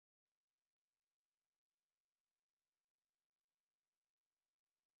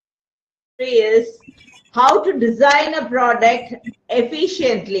is how to design a product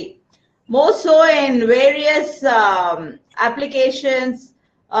efficiently, more so in various applications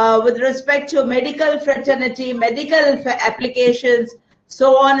with respect to medical fraternity, medical applications,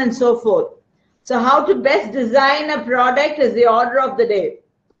 so on and so forth. So how to best design a product is the order of the day.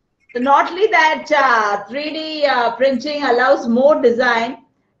 So not only that 3D printing allows more design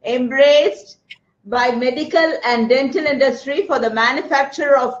embraced by medical and dental industry for the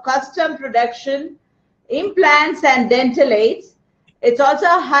manufacture of custom production, implants and dental aids. It's also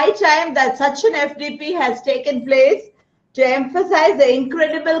a high time that such an FDP has taken place to emphasize the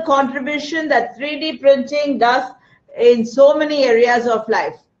incredible contribution that 3D printing does in so many areas of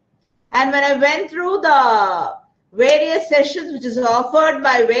life. And when I went through the various sessions which is offered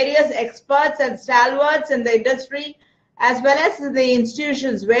by various experts and stalwarts in the industry, as well as the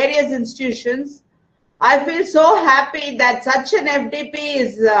institutions, various institutions, I feel so happy that such an FDP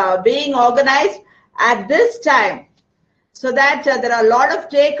is being organized at this time, so that there are a lot of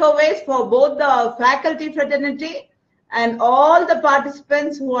takeaways for both the faculty fraternity and all the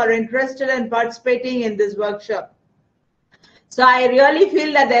participants who are interested in participating in this workshop. So I really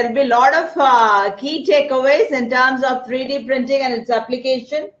feel that there will be a lot of key takeaways in terms of 3D printing and its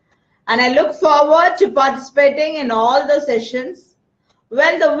application. And I look forward to participating in all the sessions.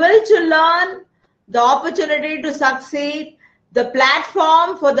 Well, the will to learn, the opportunity to succeed, the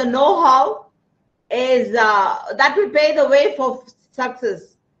platform for the know-how is that will pave the way for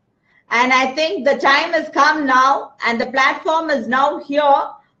success. And I think the time has come now, and the platform is now here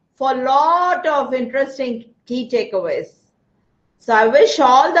for a lot of interesting key takeaways. So I wish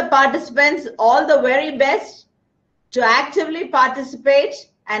all the participants all the very best to actively participate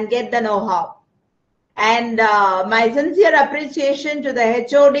and get the know-how. And my sincere appreciation to the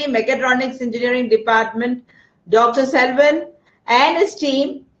HOD Mechatronics Engineering Department, Dr. Selvan and his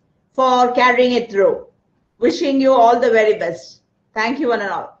team for carrying it through. Wishing you all the very best. Thank you one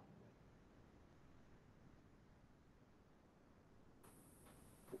and all.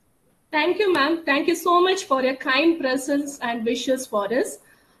 Thank you, ma'am. Thank you so much for your kind presence and wishes for us.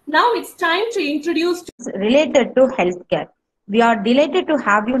 Now it's time to introduce related to healthcare. We are delighted to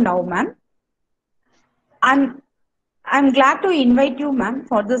have you now, ma'am. I'm glad to invite you, ma'am,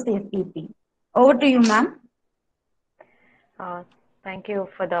 for this FDP. Over to you, ma'am. Thank you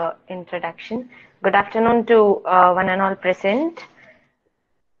for the introduction. Good afternoon to one and all present.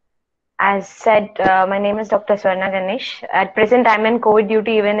 As said, my name is Dr. Swarna Ganesh. At present, I'm in COVID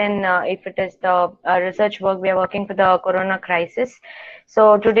duty, even in if it is the research work, we are working for the corona crisis.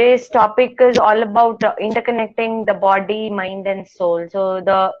 So today's topic is all about interconnecting the body, mind and soul. So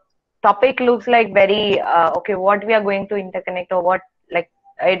the topic looks like very, okay, what we are going to interconnect, or what, like,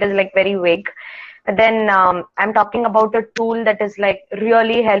 it is like very vague. But then I'm talking about a tool that is like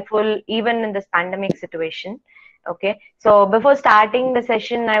really helpful even in this pandemic situation. Okay, so before starting the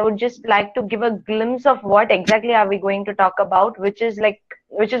session, I would just like to give a glimpse of what exactly are we going to talk about, which is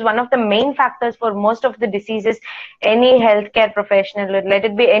one of the main factors for most of the diseases any healthcare professional, let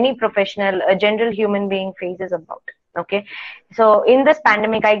it be any professional, a general human being faces about. Okay, so in this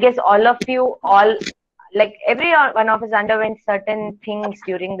pandemic, I guess all of you, like every one of us underwent certain things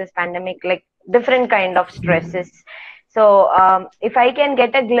during this pandemic, like different kind of stresses. So if I can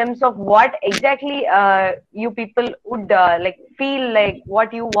get a glimpse of what exactly you people would like feel like,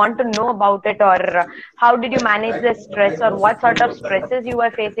 what you want to know about it, or how did you manage the stress, or what sort of stresses you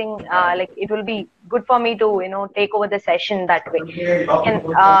were facing, like it will be good for me to, you know, take over the session that way. And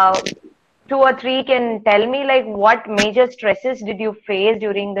 2 or 3 can tell me like what major stresses did you face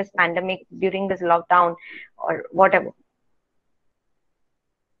during this pandemic, during this lockdown, or whatever.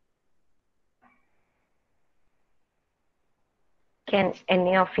 Can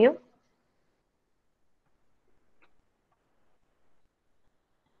any of you?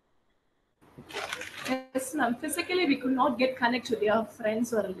 Yes, ma'am. Physically, we could not get connected to their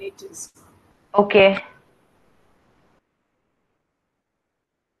friends or relatives. Okay.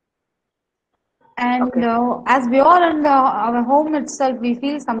 And as we are in our home itself, we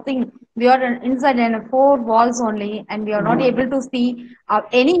feel something. We are inside in 4 walls only, and we are not able to see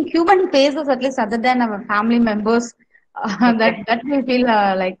any human faces, at least other than our family members. That we feel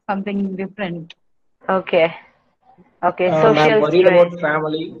like something different. Okay. Okay. I'm worried stress. about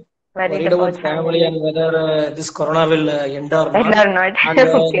family. Worried about family and whether this corona will end or not. And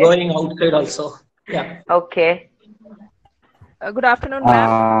okay. Going outside also. Yeah. Okay. Good afternoon,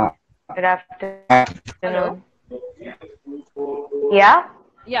 ma'am. Good afternoon. Hello. Yeah.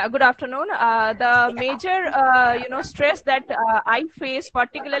 Yeah, good afternoon. The major, stress that I face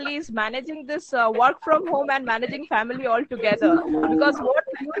particularly is managing this work from home and managing family all together. Because what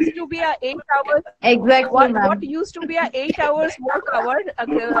used to be a 8 hours, Exactly, what ma'am. used to be a 8 hours work hour,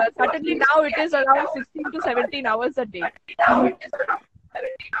 certainly now it is around 16 to 17 hours a day.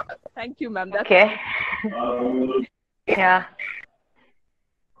 Thank you, ma'am. That's Okay. Yeah.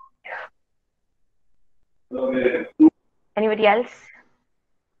 Anybody else?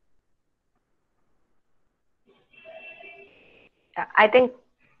 I think,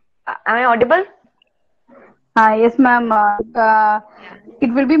 am I audible? Yes, ma'am.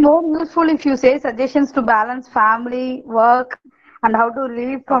 It will be more useful if you say suggestions to balance family, work, and how to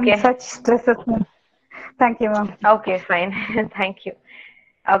relieve from Okay. such stresses. Thank you, ma'am. Okay, fine. Thank you.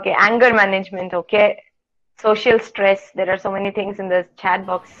 Okay, anger management. Okay. Social stress. There are so many things in the chat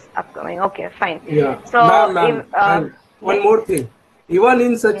box upcoming. Okay, fine. Yeah, So, ma'am. And one yes, more thing. Even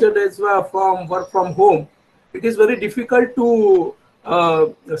in such yes. a days from work from home, it is very difficult to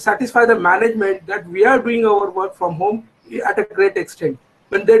satisfy the management that we are doing our work from home at a great extent.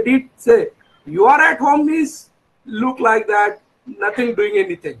 When they did say, you are at home means look like that, nothing doing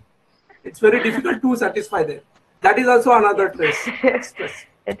anything. It's very difficult to satisfy them. That is also another stress.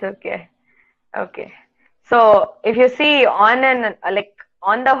 It's okay. Okay. So if you see on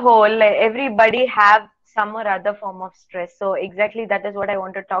the whole, like, everybody have some or other form of stress. So exactly that is what I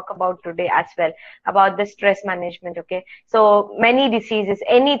want to talk about today as well, about the stress management. Okay. So many diseases,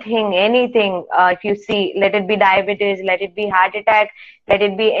 anything, if you see, let it be diabetes, let it be heart attack, let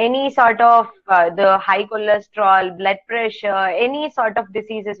it be any sort of the high cholesterol, blood pressure, any sort of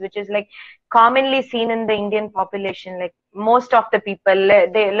diseases which is like commonly seen in the Indian population. Like most of the people,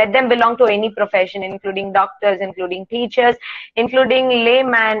 they let them belong to any profession, including doctors, including teachers, including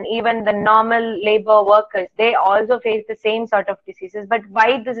layman, even the normal labor workers. They also face the same sort of diseases. But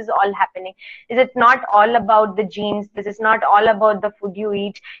why this is all happening? Is it not all about the genes? This is not all about the food you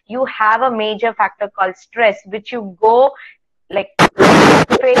eat. You have a major factor called stress, which you go like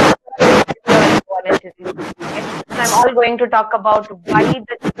face voluntarily. Okay? So I'm all going to talk about why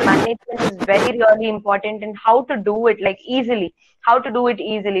the management is very really important and how to do it like easily. How to do it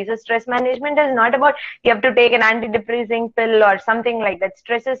easily. So stress management is not about you have to take an antidepressant pill or something like that.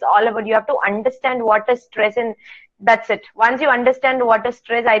 Stress is all about you have to understand what is stress, and that's it. Once you understand what is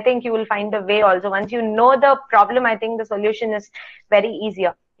stress, I think you will find a way also. Once you know the problem, I think the solution is very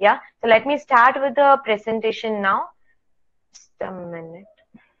easier. Yeah. So let me start with the presentation now. Just a minute.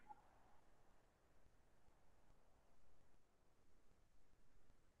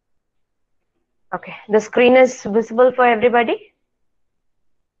 Okay, the screen is visible for everybody?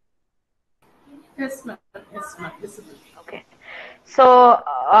 Yes, ma'am. Yes, ma'am. Visible. Okay. So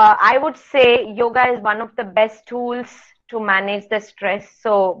I would say yoga is one of the best tools to manage the stress.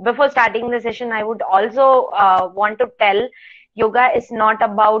 So before starting the session, I would also want to tell yoga is not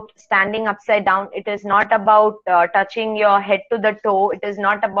about standing upside down. It is not about touching your head to the toe. It is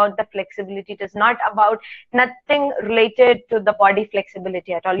not about the flexibility. It is not about nothing related to the body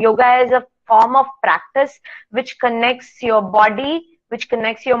flexibility at all. Yoga is a form of practice which connects your body, which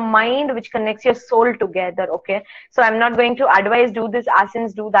connects your mind, which connects your soul together. Okay. So I'm not going to advise do this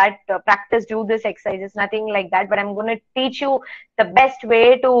asanas, do that, practice, do this exercises, nothing like that. But I'm going to teach you the best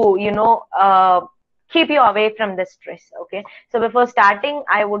way to, keep you away from the stress. Okay. So before starting,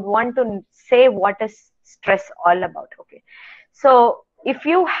 I would want to say what is stress all about. Okay. So if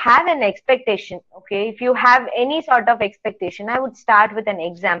you have an expectation, okay, if you have any sort of expectation, I would start with an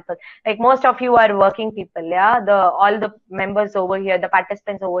example. Like most of you are working people, yeah, all the members over here, the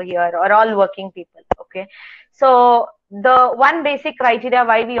participants over here are all working people. Okay. So the one basic criteria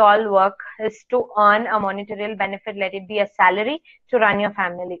why we all work is to earn a monetary benefit, let it be a salary to run your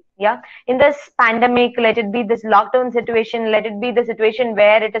family. Yeah. In this pandemic, let it be this lockdown situation, let it be the situation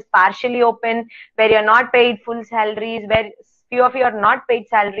where it is partially open, where you're not paid full salaries, where few of you are not paid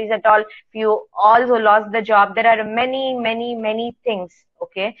salaries at all, few also lost the job. There are many things.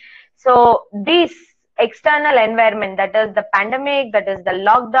 Okay. So this external environment, that is the pandemic, that is the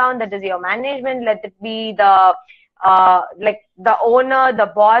lockdown, that is your management, let it be the like the owner,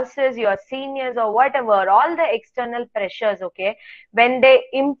 the bosses, your seniors or whatever, all the external pressures. Okay. When they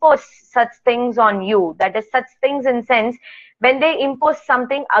impose such things on you, that is such things in sense, when they impose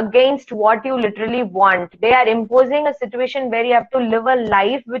something against what you literally want, they are imposing a situation where you have to live a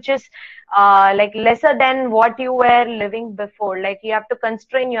life which is like lesser than what you were living before. Like you have to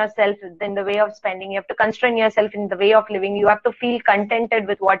constrain yourself in the way of spending, you have to constrain yourself in the way of living, you have to feel contented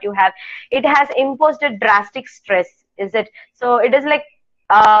with what you have. It has imposed a drastic stress, is it? So it is like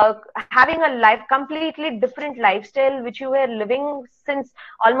having a completely different lifestyle, which you were living since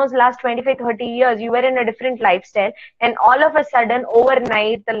almost last 25, 30 years. You were in a different lifestyle, and all of a sudden,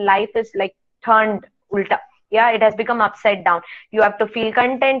 overnight, the life is like turned ulta. Yeah, it has become upside down. You have to feel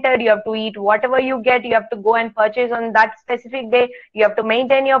contented. You have to eat whatever you get. You have to go and purchase on that specific day. You have to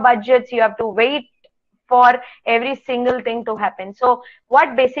maintain your budgets. You have to wait for every single thing to happen. So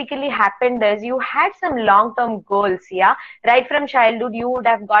what basically happened is you had some long-term goals. Yeah, right from childhood you would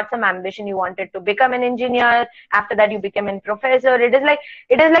have got some ambition. You wanted to become an engineer. After that you became a professor. It is like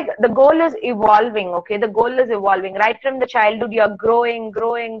the goal is evolving. Okay, the goal is evolving. Right from the childhood you are growing,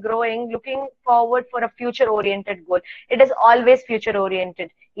 looking forward for a future oriented goal. It is always future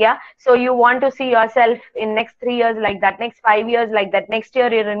oriented. Yeah, so you want to see yourself in next 3 years like that, next 5 years like that, next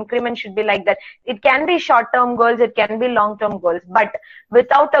year your increment should be like that. It can be short-term goals, it can be long-term goals, but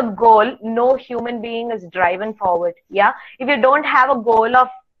without a goal, no human being is driven forward. Yeah, if you don't have a goal of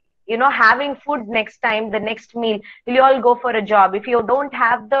having food next time, the next meal, will you all go for a job? If you don't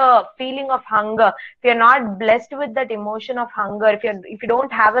have the feeling of hunger, if you're not blessed with that emotion of hunger, if you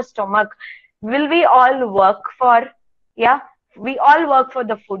don't have a stomach, will we all work for? Yeah, we all work for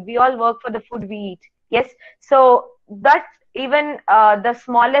the food. We all work for the food we eat. Yes. So that even the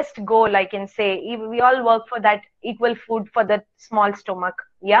smallest goal, I can say, we all work for that equal food for the small stomach.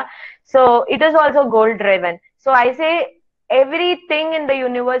 Yeah. So it is also goal driven. So I say everything in the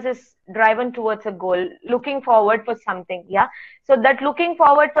universe is driven towards a goal, looking forward for something. Yeah. So that looking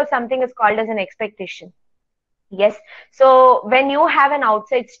forward for something is called as an expectation. Yes. So when you have an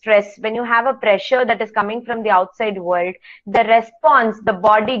outside stress, when you have a pressure that is coming from the outside world, the response the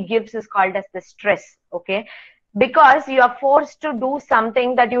body gives is called as the stress. Okay. Because you are forced to do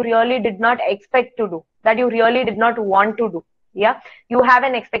something that you really did not expect to do, that you really did not want to do. Yeah. You have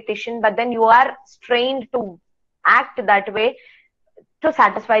an expectation, but then you are strained to act that way to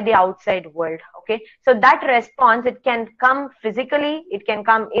satisfy the outside world. Okay, so that response, it can come physically, it can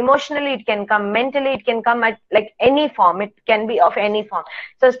come emotionally, it can come mentally, it can come at like any form, it can be of any form.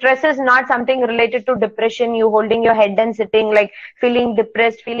 So stress is not something related to depression, you holding your head and sitting like feeling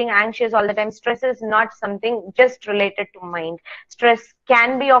depressed, feeling anxious all the time. Stress is not something just related to mind. Stress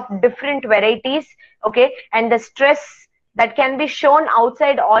can be of different varieties. Okay, and the stress that can be shown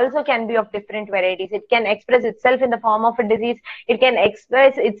outside also can be of different varieties. It can express itself in the form of a disease. It can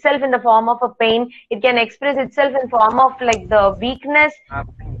express itself in the form of a pain. It can express itself in form of like the weakness.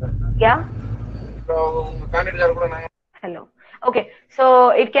 Yeah. Hello. Okay. So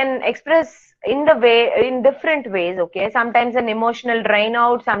it can express in different ways. Okay. Sometimes an emotional drain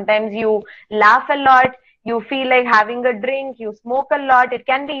out. Sometimes you laugh a lot. You feel like having a drink. You smoke a lot. It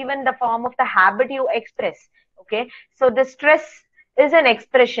can be even the form of the habit you express. Okay, so the stress is an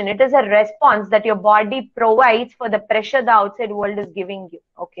expression. It is a response that your body provides for the pressure the outside world is giving you.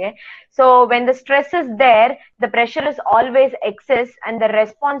 Okay, so when the stress is there, the pressure is always excess, and the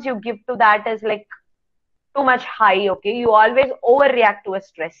response you give to that is like too much high. Okay, you always overreact to a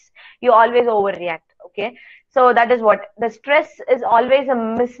stress. You always overreact. Okay, so that is what the stress is, always a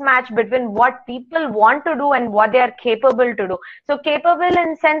mismatch between what people want to do and what they are capable to do. So capable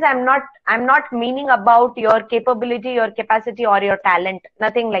in sense, I'm not meaning about your capability, your capacity, or your talent,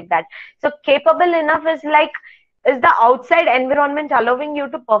 nothing like that. So capable enough is like, is the outside environment allowing you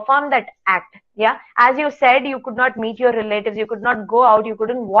to perform that act? Yeah, as you said, you could not meet your relatives, you could not go out, you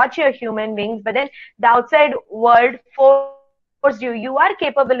couldn't watch your human beings, but then the outside world forced you. You are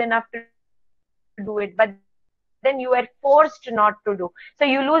capable enough to do it, but then you were forced not to do. So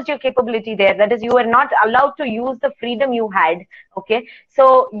you lose your capability there. That is, you were not allowed to use the freedom you had. Okay,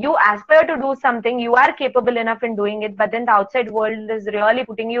 so you aspire to do something, you are capable enough in doing it, but then the outside world is really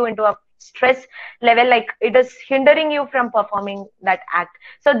putting you into a stress level, like it is hindering you from performing that act.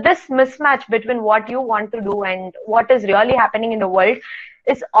 So this mismatch between what you want to do and what is really happening in the world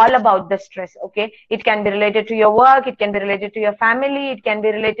is all about the stress. Okay, it can be related to your work, it can be related to your family, it can be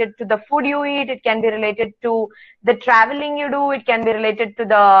related to the food you eat, it can be related to the traveling you do, it can be related to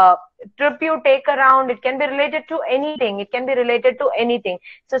the trip you take around, it can be related to anything, it can be related to anything.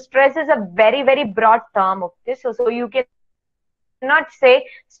 So stress is a very, very broad term. Okay, so you cannot say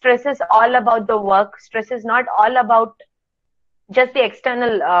stress is all about the work. Stress is not all about just the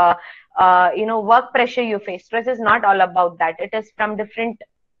external work pressure you face. Stress is not all about that. It is from different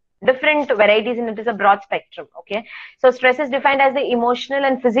varieties, and it is a broad spectrum. Okay, so stress is defined as the emotional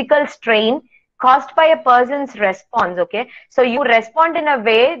and physical strain caused by a person's response. Okay, so you respond in a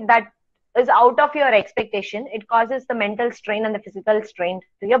way that is out of your expectation. It causes the mental strain and the physical strain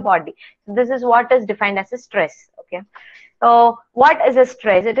to your body. So this is what is defined as a stress. Okay, So what is a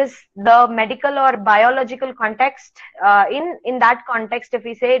stress? It is the medical or biological context. In that context, if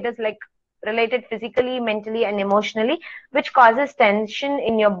we say it is like related physically, mentally, and emotionally, which causes tension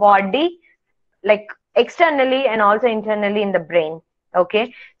in your body, like externally and also internally in the brain.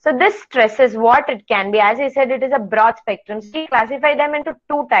 Okay, so this stress is what it can be. As I said, it is a broad spectrum. So we classify them into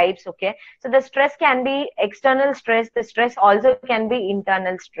two types. Okay, so the stress can be external stress. The stress also can be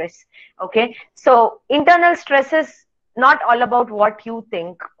internal stress. Okay, so internal stress is not all about what you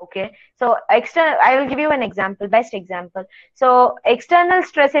think. Okay, so external, I will give you an example, best example. So external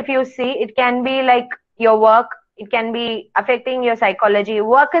stress, if you see, it can be like your work. It can be affecting your psychology.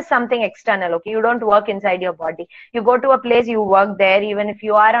 Work is something external. Okay, you don't work inside your body. You go to a place, you work there. Even if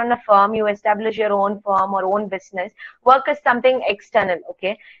you are on a firm, you establish your own firm or own business. Work is something external.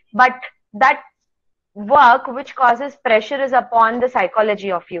 Okay, but that work which causes pressure is upon the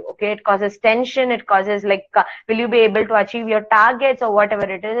psychology of you. Okay, it causes tension. It causes like will you be able to achieve your targets or whatever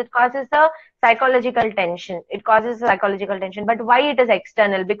it is. It causes the psychological tension. It causes psychological tension. But why it is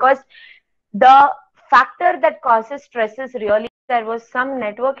external? Because the factor that causes stress is really, there was some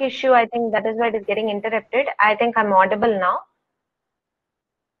network issue. I think that is why it is getting interrupted. I think I'm audible now.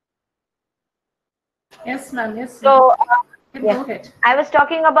 Yes, ma'am. Yes, So go ahead. I was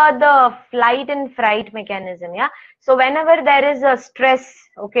talking about the flight and fright mechanism. Yeah. So whenever there is a stress,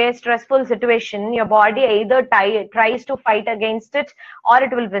 okay, stressful situation, your body either tries to fight against it or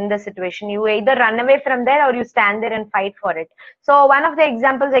it will win the situation. You either run away from there or you stand there and fight for it. So one of the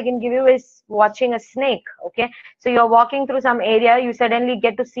examples I can give you is watching a snake. Okay. So you're walking through some area, you suddenly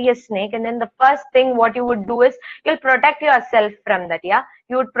get to see a snake, and then the first thing what you would do is you'll protect yourself from that. Yeah.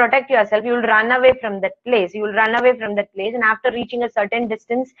 You would protect yourself. You will run away from that place. You will run away from that place. And after reaching a certain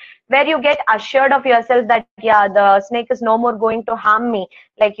distance where you get assured of yourself that, yeah, the snake is no more going to harm me,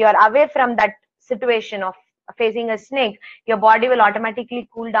 like you are away from that situation of facing a snake, your body will automatically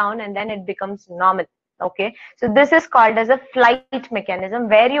cool down and then it becomes normal. Okay, so this is called as a flight mechanism,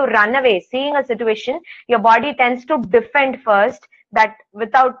 where you run away. Seeing a situation, your body tends to defend first, that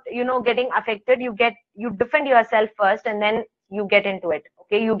without getting affected, you defend yourself first and then you get into it.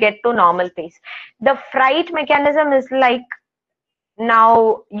 Okay, you get to normal pace. The fright mechanism is like,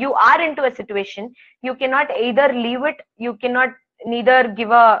 now you are into a situation, you cannot either leave it, you cannot neither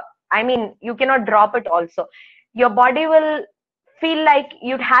you cannot drop it also. Your body will feel like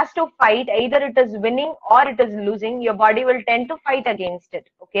it has to fight, either it is winning or it is losing. Your body will tend to fight against it.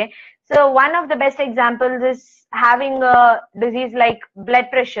 Okay, so one of the best examples is having a disease like blood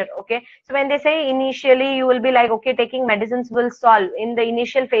pressure. Okay, so when they say initially you will be like, okay, taking medicines will solve. In the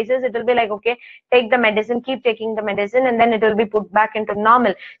initial phases it will be like, okay, take the medicine, keep taking the medicine, and then it will be put back into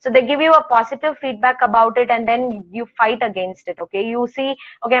normal. So they give you a positive feedback about it and then you fight against it. Okay, you see,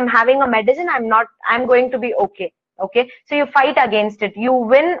 okay, I'm having a medicine, I'm going to be okay. Okay, so you fight against it. You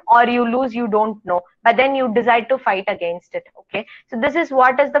win or you lose, you don't know, but then you decide to fight against it. Okay, so this is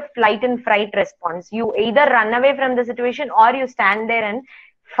what is the flight and fright response. You either run away from the situation or you stand there and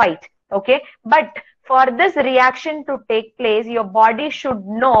fight. Okay, but for this reaction to take place, your body should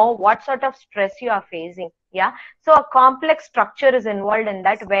know what sort of stress you are facing. Yeah, so a complex structure is involved in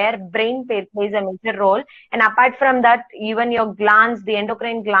that, where brain plays a major role, and apart from that, even your glands, the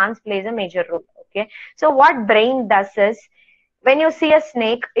endocrine glands, plays a major role. Okay, so what brain does is, when you see a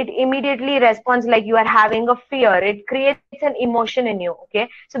snake, it immediately responds like you are having a fear. It creates an emotion in you. Okay,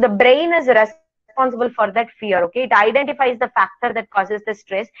 so the brain is responsible for that fear. Okay, it identifies the factor that causes the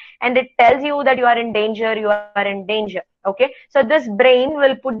stress and it tells you that you are in danger, you are in danger. Okay, so this brain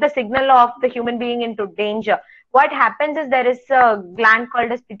will put the signal of the human being into danger. What happens is, there is a gland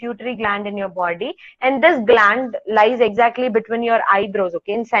called as pituitary gland in your body, and this gland lies exactly between your eyebrows.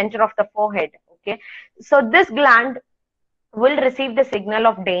 Okay, in center of the forehead. Okay, so this gland will receive the signal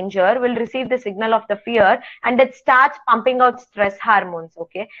of danger, will receive the signal of the fear, and it starts pumping out stress hormones.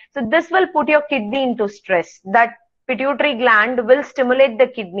 Okay, so this will put your kidney into stress. That pituitary gland will stimulate the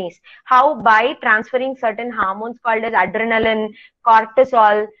kidneys. How? By transferring certain hormones called as adrenaline,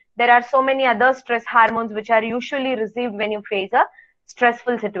 cortisol. There are so many other stress hormones which are usually received when you face a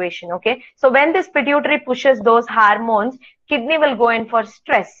stressful situation. Okay, so when this pituitary pushes those hormones, kidney will go in for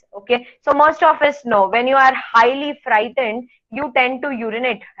stress. Okay, so most of us know, when you are highly frightened, you tend to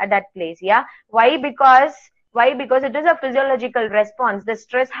urinate at that place. Yeah, why? Because it is a physiological response. The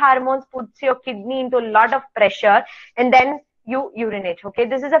stress hormones puts your kidney into a lot of pressure and then you urinate. Okay,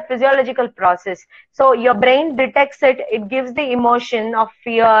 this is a physiological process. So your brain detects it, it gives the emotion of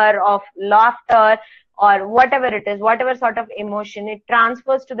fear, of laughter, or whatever it is, whatever sort of emotion, it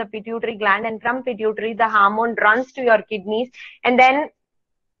transfers to the pituitary gland, and from pituitary the hormone runs to your kidneys, and then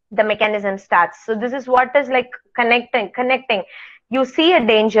the mechanism starts. So this is what is like connecting. You see a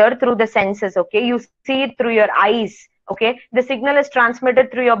danger through the senses, okay? You see it through your eyes, okay? The signal is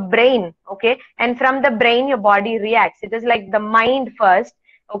transmitted through your brain, okay? And from the brain, your body reacts. It is like the mind first,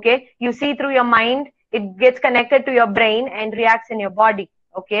 okay? You see through your mind, it gets connected to your brain and reacts in your body,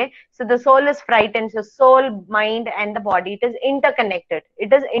 okay? So the soul is frightened. So soul, mind, and the body, it is interconnected.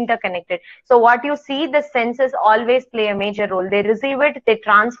 It is interconnected. So what you see, the senses always play a major role. They receive it, they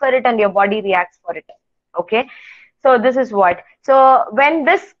transfer it, and your body reacts for it, okay? So this is what. So when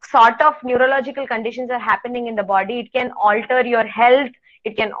this sort of neurological conditions are happening in the body, it can alter your health,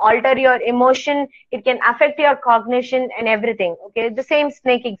 it can alter your emotion, it can affect your cognition and everything, okay? The same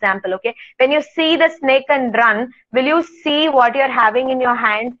snake example, okay? When you see the snake and run, will you see what you're having in your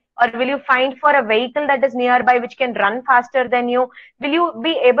hand? Or will you find for a vehicle that is nearby which can run faster than you? Will you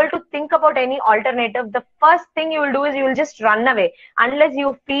be able to think about any alternative? The first thing you will do is you will just run away unless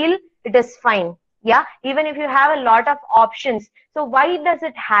you feel it is fine. Yeah, even if you have a lot of options. So why does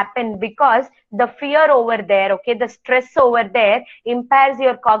it happen? Because the fear over there, okay, the stress over there impairs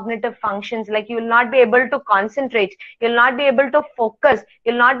your cognitive functions. Like you will not be able to concentrate, you'll not be able to focus,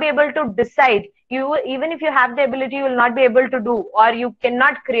 you'll not be able to decide. You, even if you have the ability, you will not be able to do, or you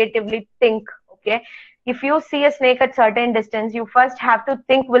cannot creatively think, okay? If you see a snake at certain distance, you first have to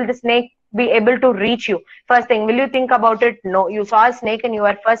think, will the snake be able to reach you? First thing, will you think about it? No. You saw a snake and you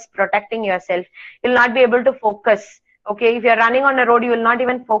are first protecting yourself. You'll not be able to focus, okay? If you're running on a road, you will not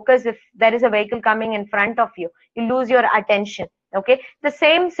even focus if there is a vehicle coming in front of you. You lose your attention, okay? The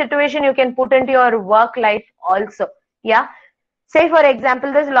same situation you can put into your work life also, yeah? Say for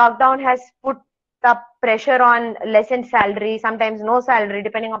example, this lockdown has put the pressure on lessened salary, sometimes no salary,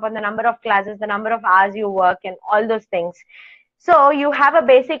 depending upon the number of classes, the number of hours you work, and all those things. So you have a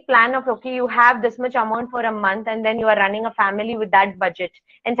basic plan of, okay, you have this much amount for a month, and then you are running a family with that budget.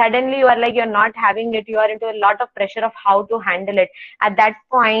 And suddenly you are like, you're not having it. You are into a lot of pressure of how to handle it. At that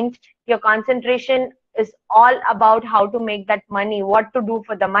point, your concentration is all about how to make that money, what to do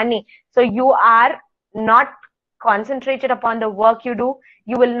for the money. So you are not concentrated upon the work you do.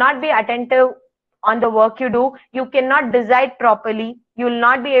 You will not be attentive on the work you do. You cannot decide properly. You will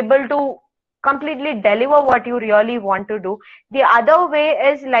not be able to completely deliver what you really want to do. The other way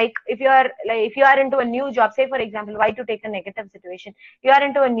is like, if you are into a new job, say for example, why to take a negative situation, you are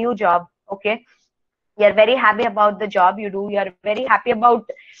into a new job, okay? You're very happy about the job you do, you're very happy about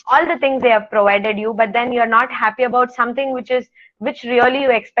all the things they have provided you, but then you're not happy about something which really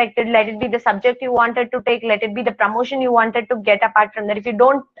you expected. Let it be the subject you wanted to take, let it be the promotion you wanted to get. Apart from that, if you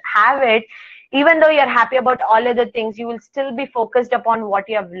don't have it, even though you're happy about all other things, you will still be focused upon what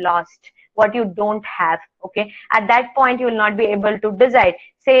you have lost, what you don't have, okay? At that point, you will not be able to decide.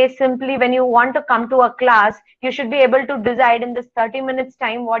 Say simply, when you want to come to a class, you should be able to decide in this 30 minutes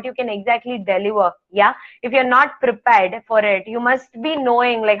time what you can exactly deliver, yeah? If you're not prepared for it, you must be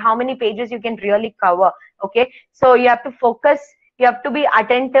knowing like how many pages you can really cover, okay? So you have to focus, you have to be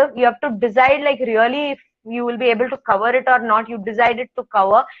attentive, you have to decide like really if you will be able to cover it or not. You decided to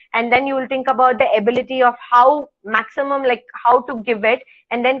cover, and then you will think about the ability of how maximum, like how to give it,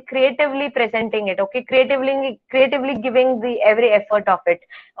 and then creatively presenting it, okay? Creatively giving the every effort of it,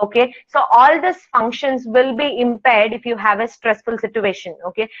 okay? So all these functions will be impaired if you have a stressful situation,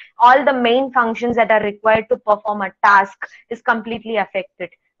 okay? All the main functions that are required to perform a task is completely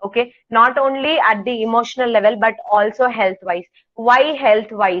affected, okay? Not only at the emotional level, but also health wise. Why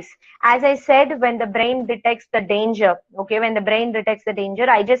health wise? As I said, when the brain detects the danger, okay, when the brain detects the danger,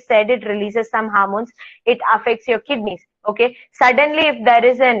 I just said it releases some hormones, it affects your kidneys, okay? Suddenly, if there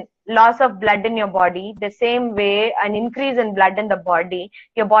is an loss of blood in your body, the same way an increase in blood in the body,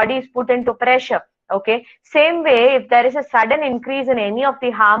 your body is put into pressure, okay? Same way, if there is a sudden increase in any of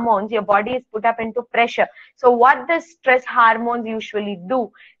the hormones, your body is put up into pressure. So what the stress hormones usually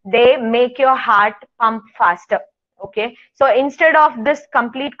do, they make your heart pump faster, okay? So instead of this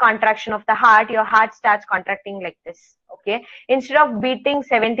complete contraction of the heart, your heart starts contracting like this, okay? Instead of beating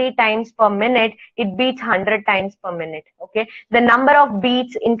 70 times per minute, it beats 100 times per minute, okay? The number of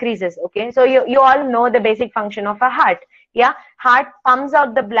beats increases, okay? So you all know the basic function of a heart, yeah? Heart pumps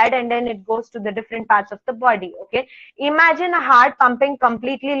out the blood and then it goes to the different parts of the body, okay? Imagine a heart pumping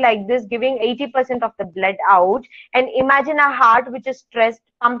completely like this, giving 80% of the blood out, and imagine a heart which is stressed,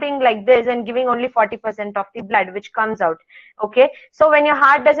 pumping like this and giving only 40% of the blood which comes out, okay? So when your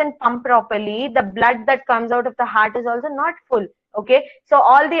heart doesn't pump properly, the blood that comes out of the heart is also not full, okay? So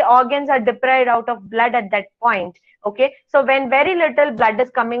all the organs are deprived out of blood at that point, okay? So when very little blood is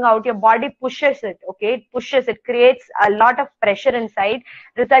coming out, your body pushes it, okay? It pushes, it creates a lot of pressure inside,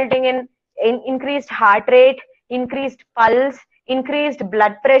 resulting in increased heart rate, increased pulse, increased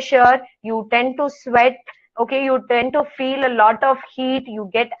blood pressure, you tend to sweat, okay, you tend to feel a lot of heat, you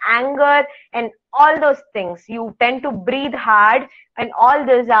get anger, and all those things. You tend to breathe hard, and all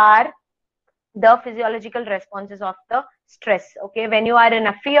these are the physiological responses of the stress. Okay, when you are in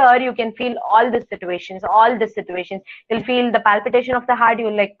a fear, you can feel all the situations. You'll feel the palpitation of the heart,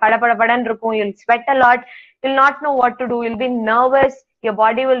 you'll like pada pada padan rukum, you'll sweat a lot, you'll not know what to do, you'll be nervous, your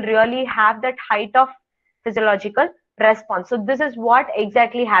body will really have that height of physiological response. So this is what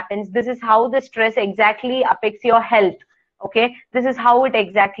exactly happens. This is how the stress exactly affects your health. Okay, this is how it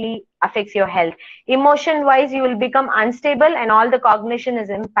exactly affects your health. Emotion wise, you will become unstable and all the cognition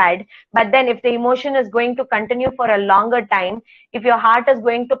is impaired. But then if the emotion is going to continue for a longer time, if your heart is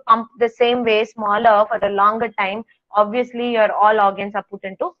going to pump the same way smaller for a longer time, obviously your all organs are put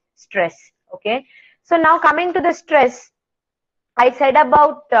into stress. Okay, so now coming to the stress, I said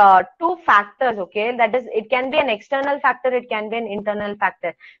about two factors, okay? That is, it can be an external factor, it can be an internal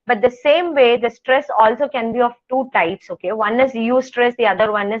factor. But the same way, the stress also can be of two types, okay? One is eustress, the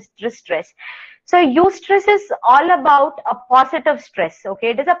other one is distress. So eustress is all about a positive stress,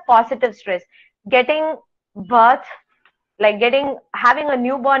 okay? It is a positive stress. Getting birth, like having a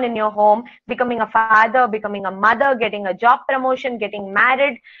newborn in your home, becoming a father, becoming a mother, getting a job promotion, getting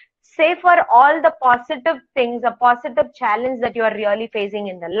married, say for all the positive things, a positive challenge that you are really facing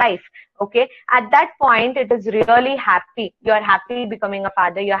in the life. Okay, at that point it is really happy. You are happy becoming a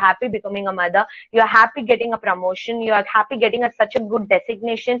father, you're happy becoming a mother, you're happy getting a promotion, you are happy getting such a good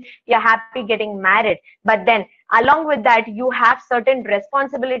designation, you're happy getting married. But then along with that, you have certain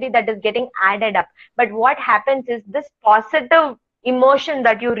responsibility that is getting added up. But what happens is this positive emotion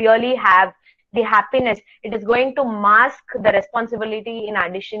that you really have, the happiness, it is going to mask the responsibility in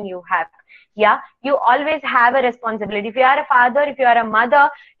addition you have. Yeah, you always have a responsibility. If you are a father, if you are a mother,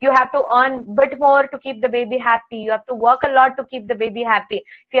 you have to earn a bit more to keep the baby happy. You have to work a lot to keep the baby happy.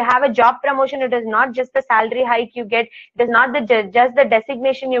 If you have a job promotion, it is not just the salary hike you get, it is not just the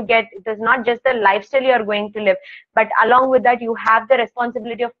designation you get, it is not just the lifestyle you are going to live, but along with that, you have the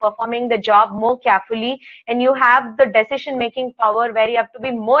responsibility of performing the job more carefully, and you have the decision making power where you have to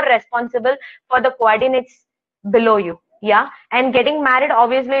be more responsible for the coordinates below you. Yeah, and getting married,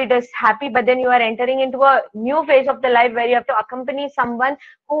 obviously it is happy, but then you are entering into a new phase of the life where you have to accompany someone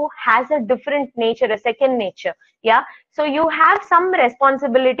who has a different nature, a second nature. Yeah, so you have some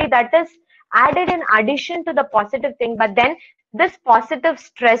responsibility that is added in addition to the positive thing, but then this positive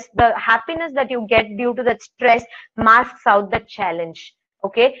stress, the happiness that you get due to that stress, masks out the challenge.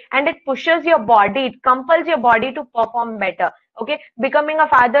 Okay, and it pushes your body, it compels your body to perform better. Okay, becoming a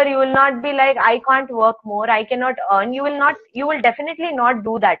father, you will not be like, I can't work more, I cannot earn. You will definitely not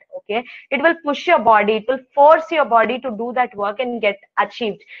do that. Okay, it will push your body, it will force your body to do that work and get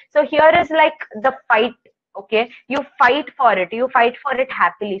achieved. So here is like the fight. Okay, you fight for it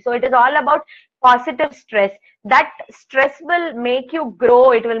happily. So it is all about positive stress. That stress will make you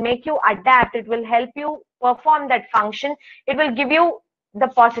grow, it will make you adapt, it will help you perform that function, it will give you the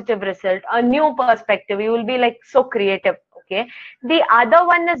positive result, a new perspective. You will be like so creative. Okay, the other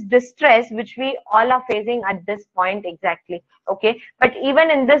one is distress, which we all are facing at this point exactly. Okay, but even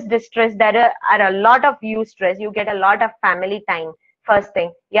in this distress, there are a lot of eustress. You get a lot of family time. First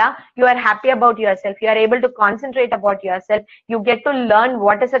thing, yeah, you are happy about yourself, you are able to concentrate about yourself, you get to learn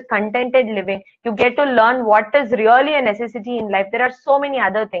what is a contented living, you get to learn what is really a necessity in life. There are so many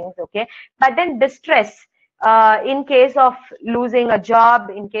other things. Okay, but then distress, in case of losing a job,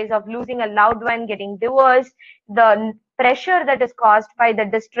 in case of losing a loved one, getting divorced, the pressure that is caused by the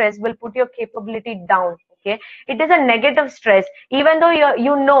distress will put your capability down. Okay, it is a negative stress. Even though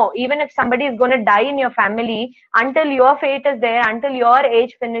you know, even if somebody is going to die in your family, until your fate is there, until your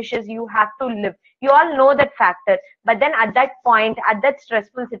age finishes, you have to live. You all know that factor. But then at that point, at that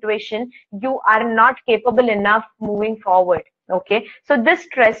stressful situation, you are not capable enough moving forward. Okay, so this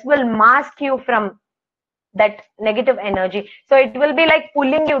stress will mask you from that negative energy. So it will be like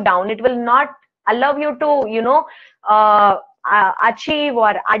pulling you down. It will not allow you to, achieve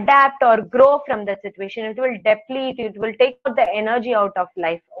or adapt or grow from the situation. It will deplete, it will take out the energy out of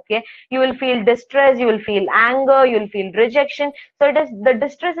life. Okay, you will feel distress, you will feel anger, you will feel rejection. So it is, the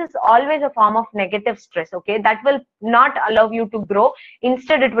distress is always a form of negative stress. Okay, that will not allow you to grow,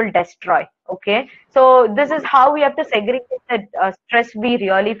 instead it will destroy. Okay, so this is how we have to segregate the stress we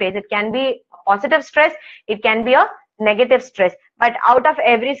really face. It can be positive stress, it can be a negative stress, but out of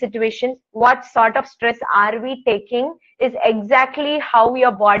every situation, what sort of stress are we taking is exactly how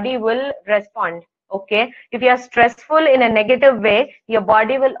your body will respond. Okay, if you are stressful in a negative way, your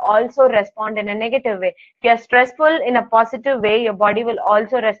body will also respond in a negative way. If you are stressful in a positive way, your body will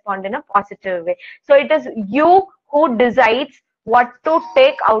also respond in a positive way. So it is you who decides what to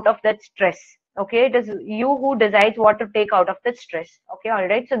take out of that stress. Okay, it is you who decides what to take out of that stress. Okay, all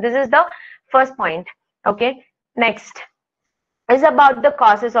right. So this is the first point. Okay, next is about the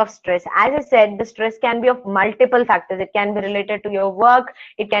causes of stress. As I said, the stress can be of multiple factors. It can be related to your work.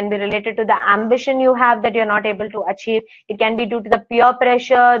 It can be related to the ambition you have that you're not able to achieve. It can be due to the peer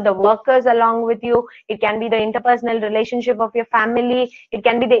pressure, the workers along with you. It can be the interpersonal relationship of your family. It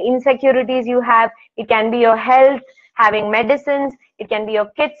can be the insecurities you have. It can be your health, having medicines. It can be your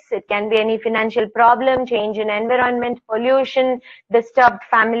kids. It can be any financial problem, change in environment, pollution, disturbed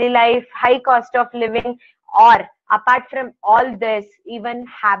family life, high cost of living, or apart from all this, even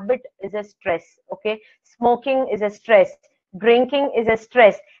habit is a stress. Okay, smoking is a stress, drinking is a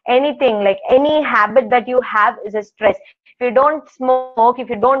stress, anything like any habit that you have is a stress. If you don't smoke, if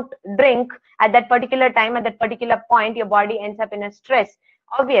you don't drink at that particular time, at that particular point, your body ends up in a stress,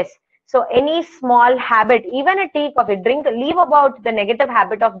 obvious. So any small habit, even a tea, coffee, drink, leave about the negative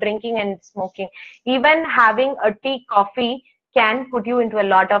habit of drinking and smoking. Even having a tea, coffee can put you into a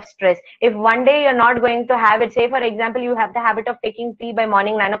lot of stress. If one day you're not going to have it, say for example, you have the habit of taking tea by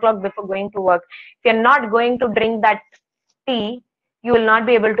morning 9 o'clock before going to work. If you're not going to drink that tea, you will not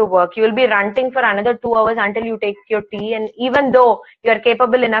be able to work. You will be ranting for another 2 hours until you take your tea. And even though you are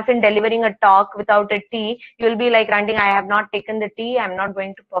capable enough in delivering a talk without a tea, you will be like ranting, I have not taken the tea, I'm not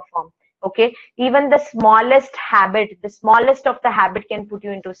going to perform. Okay, even the smallest habit, the smallest of the habit can put you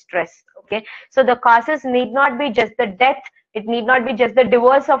into stress. Okay, so the causes need not be just the death, it need not be just the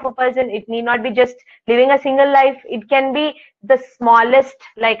divorce of a person, it need not be just living a single life, it can be the smallest,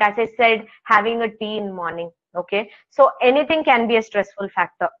 like as I said, having a tea in morning. Okay, so anything can be a stressful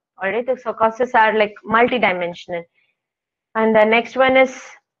factor. All right, so causes are like multidimensional. And the next one is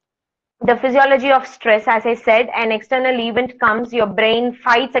the physiology of stress. As I said, an external event comes, your brain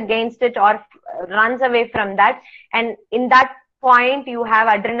fights against it or runs away from that, and in that point you have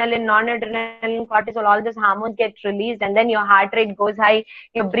adrenaline, non-adrenaline, cortisol, all these hormones get released, and then your heart rate goes high,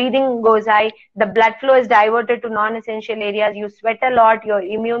 your breathing goes high, the blood flow is diverted to non-essential areas, you sweat a lot, your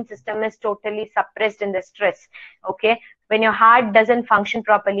immune system is totally suppressed in the stress. Okay, when your heart doesn't function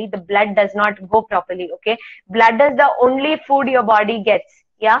properly, the blood does not go properly. Okay, blood is the only food your body gets.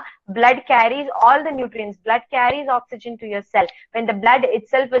 Yeah, blood carries all the nutrients, blood carries oxygen to your cell. When the blood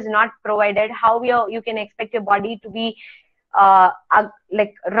itself is not provided, how you can expect your body to be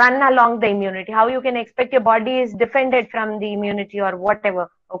like run along the immunity, how you can expect your body is defended from the immunity or whatever.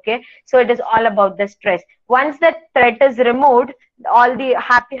 Okay, so it is all about the stress. Once the threat is removed, all the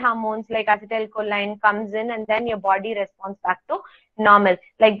happy hormones like acetylcholine comes in, and then your body responds back to normal.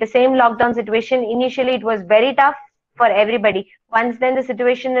 Like the same lockdown situation, initially it was very tough for everybody. Once then the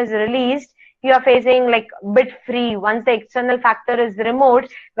situation is released, you are facing like bit free. Once the external factor is removed,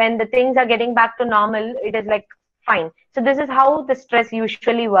 when the things are getting back to normal, it is like fine. So this is how the stress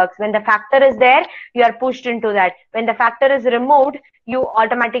usually works. When the factor is there, you are pushed into that. When the factor is removed, you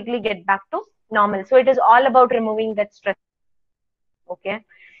automatically get back to normal. So it is all about removing that stress. Okay.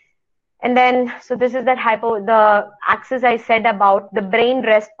 And then, so this is that the axis I said about. The brain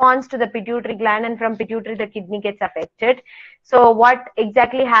responds to the pituitary gland, and from pituitary, the kidney gets affected. So what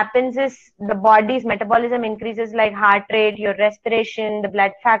exactly happens is the body's metabolism increases, like heart rate, your respiration, the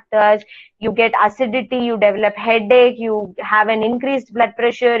blood factors, you get acidity, you develop headache, you have an increased blood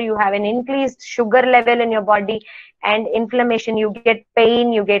pressure, you have an increased sugar level in your body, and inflammation, you get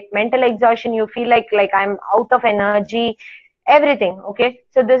pain, you get mental exhaustion, you feel like I'm out of energy, everything. Okay,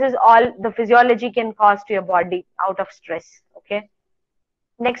 so this is all the physiology can cause to your body out of stress. Okay,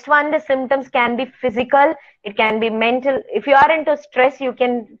 next one, the symptoms can be physical, it can be mental. If you are into stress, you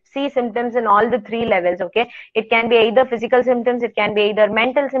can see symptoms in all the 3 levels. Okay, it can be either physical symptoms, it can be either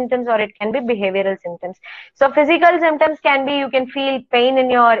mental symptoms, or it can be behavioral symptoms. So physical symptoms can be, you can feel pain in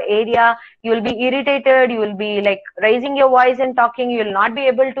your area, you will be irritated, you will be like raising your voice and talking, you will not be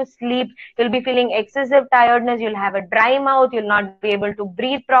able to sleep, you'll be feeling excessive tiredness, you'll have a dry mouth, you'll not be able to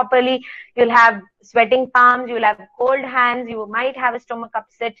breathe properly, you'll have sweating palms, you'll have cold hands, you might have a stomach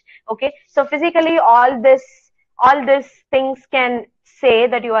upset. Okay, so physically all these things can say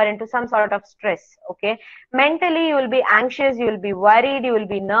that you are into some sort of stress. Okay, mentally you will be anxious, you will be worried, you will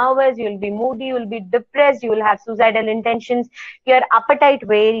be nervous, you will be moody, you will be depressed, you will have suicidal intentions, your appetite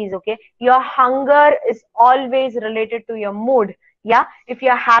varies. Okay, your hunger is always related to your mood. Yeah, if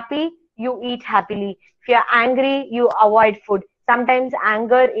you're happy, you eat happily. If you're angry, you avoid food. Sometimes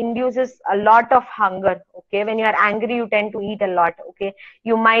anger induces a lot of hunger. Okay, when you are angry, you tend to eat a lot. Okay,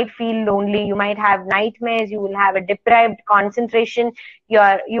 you might feel lonely, you might have nightmares, you will have a deprived concentration,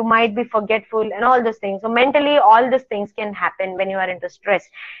 you might be forgetful and all those things. So mentally, all these things can happen when you are into stress.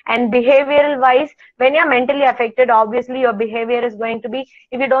 And behavioral wise, when you're mentally affected, obviously your behavior is going to be,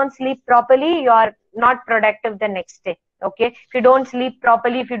 if you don't sleep properly, you're not productive the next day. Okay, if you don't sleep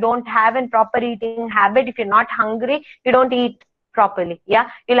properly, if you don't have a proper eating habit, if you're not hungry, you don't eat properly, yeah,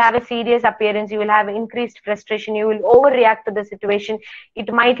 you'll have a serious appearance, you will have increased frustration, you will overreact to the situation.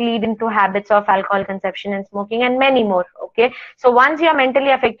 It might lead into habits of alcohol consumption and smoking and many more. Okay, so once you are mentally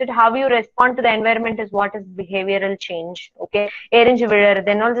affected, how you respond to the environment is what is behavioral change. Okay,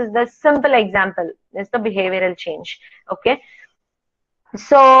 then also the simple example is the behavioral change. Okay,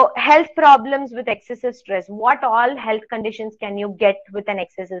 so health problems with excessive stress. What all health conditions can you get with an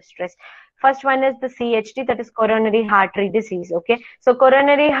excessive stress? First one is the CHD, that is coronary artery disease. Okay, so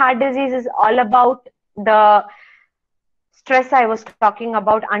coronary heart disease is all about the stress I was talking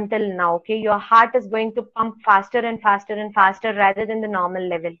about until now. Okay, your heart is going to pump faster and faster and faster rather than the normal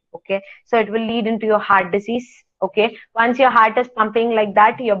level. Okay, so it will lead into your heart disease. Okay, once your heart is pumping like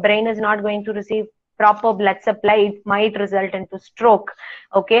that, your brain is not going to receive proper blood supply, it might result into stroke.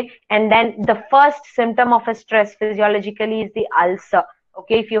 Okay, and then the first symptom of a stress physiologically is the ulcer.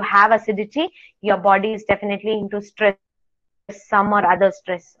 Okay, if you have acidity, your body is definitely into stress, some or other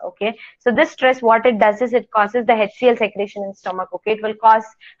stress. Okay, so this stress, what it does is it causes the HCl secretion in stomach. Okay, it will cause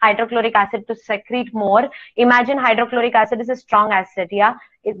hydrochloric acid to secrete more. Imagine hydrochloric acid is a strong acid. Yeah,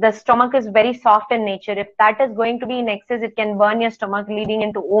 the stomach is very soft in nature. If that is going to be in excess, it can burn your stomach, leading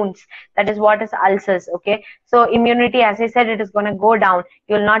into wounds. That is what is ulcers. Okay, so immunity, as I said, it is going to go down.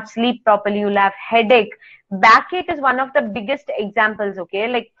 You will not sleep properly, you will have headache. Backache is one of the biggest examples. Okay,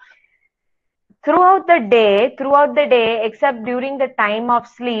 like throughout the day, except during the time of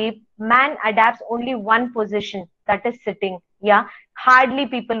sleep, man adapts only one position, that is sitting. Yeah, hardly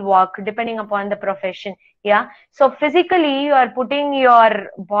people walk, depending upon the profession. Yeah, so physically you are putting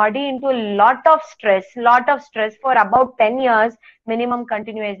your body into a lot of stress for about 10 years minimum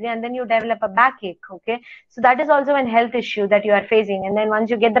continuously, and then you develop a backache. Okay, so that is also a health issue that you are facing. And then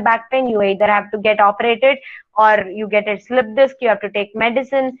once you get the back pain, you either have to get operated or you get a slip disc, you have to take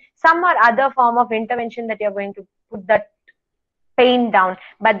medicine, some or other form of intervention that you're going to put that pain down.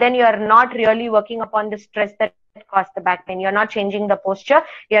 But then you are not really working upon the stress that caused the back pain. You're not changing the posture,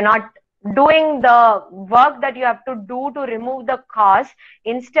 you're not doing the work that you have to do to remove the cause.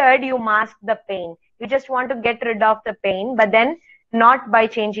 Instead, you mask the pain. You just want to get rid of the pain, but then not by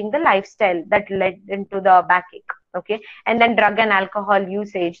changing the lifestyle that led into the backache. Okay, and then drug and alcohol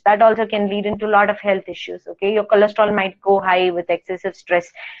usage, that also can lead into a lot of health issues. Okay, your cholesterol might go high with excessive stress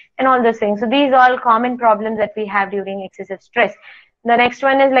and all those things. So these are all common problems that we have during excessive stress. The next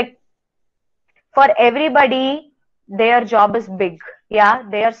one is like, for everybody, their job is big. Yeah,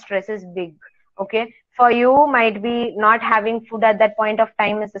 their stress is big. Okay, for you might be not having food at that point of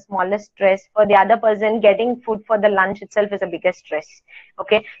time is the smallest stress. For the other person, getting food for the lunch itself is the biggest stress.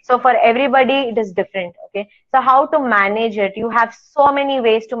 Okay, so for everybody it is different. Okay, so how to manage it? You have so many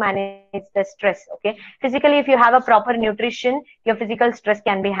ways to manage the stress. Okay, physically, if you have a proper nutrition, your physical stress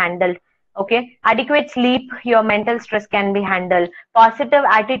can be handled. Okay, adequate sleep, your mental stress can be handled. Positive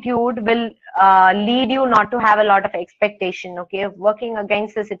attitude will lead you not to have a lot of expectation. Okay, working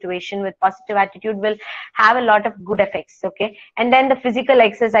against the situation with positive attitude will have a lot of good effects. Okay, and then the physical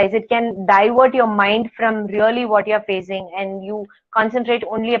exercise, it can divert your mind from really what you're facing, and you concentrate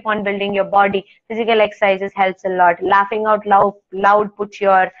only upon building your body. Physical exercises helps a lot. Laughing out loud puts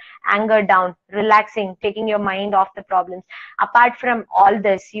your anger down. Relaxing, taking your mind off the problems. Apart from all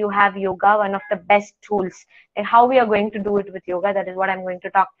this, you have yoga, one of the best tools. And how we are going to do it with yoga, that is what I'm going to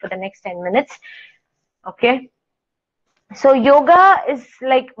talk for the next 10 minutes. Okay, so yoga is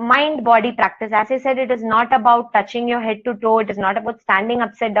like mind body practice. As I said, it is not about touching your head to toe, it is not about standing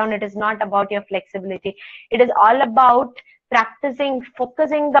upside down, it is not about your flexibility. It is all about practicing,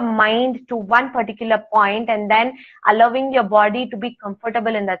 focusing the mind to one particular point and then allowing your body to be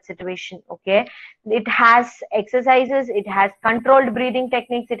comfortable in that situation. Okay, it has exercises, it has controlled breathing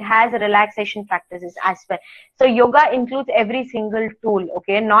techniques, it has relaxation practices as well. So yoga includes every single tool.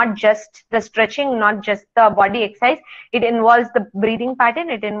 Okay, not just the stretching, not just the body exercise, it involves the breathing pattern,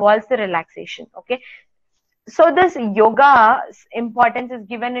 it involves the relaxation. Okay, so this yoga's importance is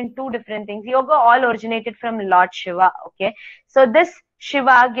given in two different things. Yoga all originated from Lord Shiva. Okay, so this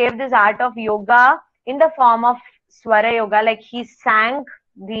Shiva gave this art of yoga in the form of Swara Yoga, like he sang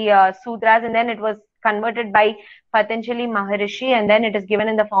the sutras and then it was converted by Patanjali Maharishi and then it is given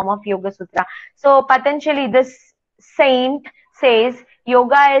in the form of Yoga Sutra. So Patanjali, this saint, says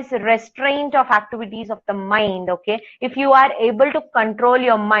yoga is restraint of activities of the mind. Okay, if you are able to control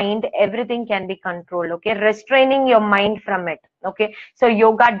your mind, everything can be controlled. Okay, restraining your mind from it. Okay, so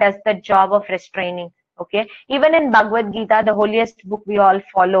yoga does the job of restraining. Okay, even in Bhagavad Gita, the holiest book we all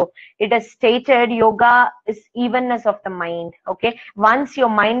follow, it is stated yoga is evenness of the mind. Okay, once your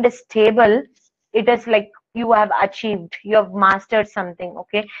mind is stable, it is like you have achieved, you have mastered something.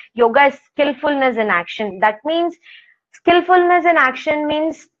 Okay, yoga is skillfulness in action. That means skillfulness in action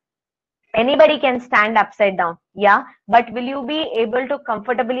means anybody can stand upside down, yeah, but will you be able to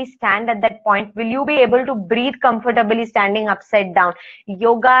comfortably stand at that point? Will you be able to breathe comfortably standing upside down?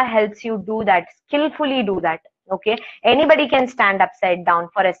 Yoga helps you do that, skillfully do that. Okay, anybody can stand upside down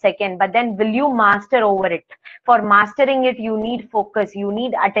for a second, but then will you master over it? For mastering it, you need focus, you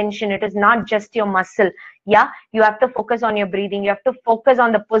need attention. It is not just your muscle. Yeah, you have to focus on your breathing, you have to focus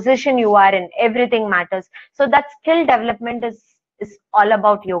on the position you are in. Everything matters. So that skill development is all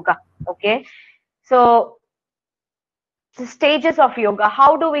about yoga. Okay, so the stages of yoga,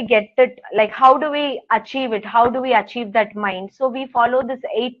 how do we get it, like how do we achieve it, how do we achieve that mind? So we follow this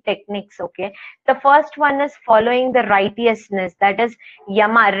 8 techniques. Okay, the first one is following the righteousness, that is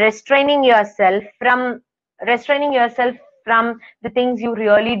yama, restraining yourself from the things you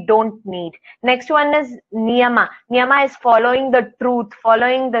really don't need. Next one is niyama. Niyama is following the truth,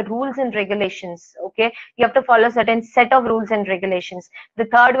 following the rules and regulations. Okay, you have to follow certain set of rules and regulations. The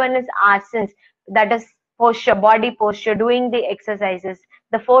third one is asanas, that is posture, body posture, doing the exercises.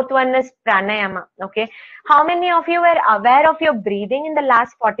 The fourth one is pranayama. Okay, how many of you were aware of your breathing in the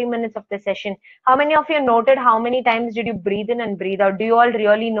last 40 minutes of the session? How many of you noted how many times did you breathe in and breathe out? Do you all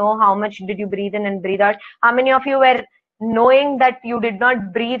really know how much did you breathe in and breathe out? How many of you were knowing that you did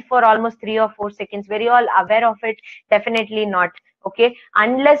not breathe for almost 3 or 4 seconds? Were you all aware of it? Definitely not. Okay,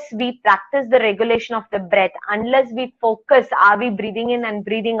 unless we practice the regulation of the breath, unless we focus, are we breathing in and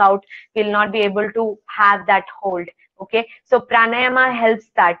breathing out, we'll not be able to have that hold. Okay, so pranayama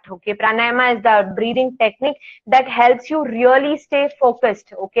helps that. Okay, pranayama is the breathing technique that helps you really stay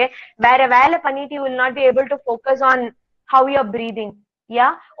focused. Okay, where paniti, you will not be able to focus on how you're breathing.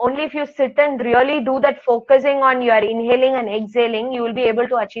 Yeah, only if you sit and really do that focusing on your inhaling and exhaling, you will be able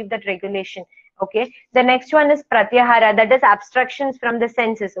to achieve that regulation. Okay, the next one is pratyahara, that is abstractions from the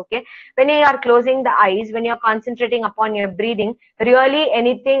senses. Okay, when you are closing the eyes, when you are concentrating upon your breathing, really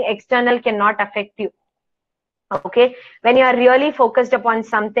anything external cannot affect you. Okay, when you are really focused upon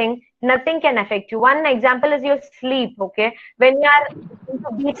something, nothing can affect you. One example is your sleep. Okay, when you are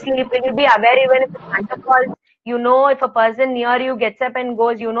into deep sleep, when you be aware even if it's thunderbolts, you know if a person near you gets up and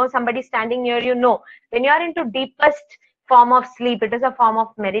goes, you know somebody standing near you. No, when you are into deepest form of sleep, it is a form of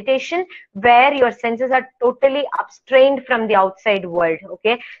meditation where your senses are totally abstrained from the outside world.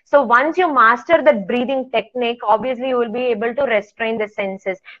 Okay, so once you master the breathing technique, obviously you will be able to restrain the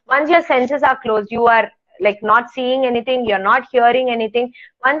senses. Once your senses are closed, you are like not seeing anything, you're not hearing anything.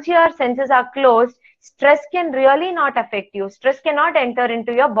 Once your senses are closed, stress can really not affect you. Stress cannot enter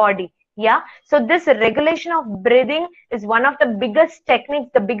into your body. Yeah, so this regulation of breathing is one of the biggest techniques,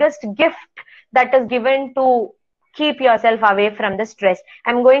 the biggest gift that is given to keep yourself away from the stress.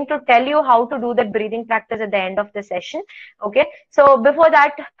 I'm going to tell you how to do that breathing practice at the end of the session. Okay, so before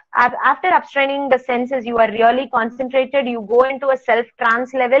that, after abstraining the senses, you are really concentrated, you go into a self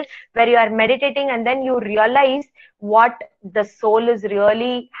trance level where you are meditating, and then you realize what the soul is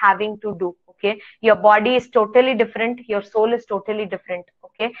really having to do. Okay, your body is totally different, your soul is totally different.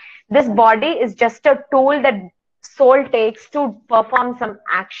 Okay, this body is just a tool that soul takes to perform some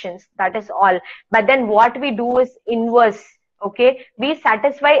actions, that is all. But then what we do is inverse. Okay, we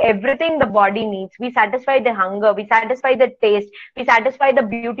satisfy everything the body needs. We satisfy the hunger, we satisfy the taste, we satisfy the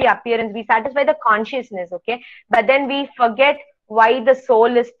beauty appearance, we satisfy the consciousness. Okay, but then we forget why the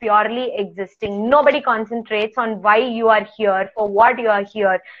soul is purely existing. Nobody concentrates on why you are here, for what you are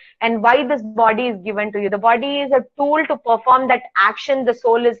here, and why this body is given to you. The body is a tool to perform that action the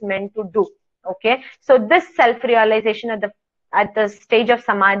soul is meant to do. Okay, so this self-realization at the stage of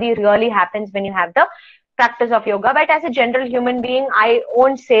samadhi really happens when you have the practice of yoga. But as a general human being, I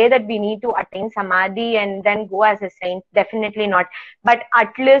won't say that we need to attain samadhi and then go as a saint. Definitely not. But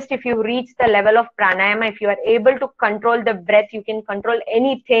at least if you reach the level of pranayama, if you are able to control the breath, you can control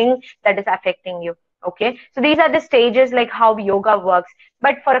anything that is affecting you. Okay, so these are the stages, like how yoga works.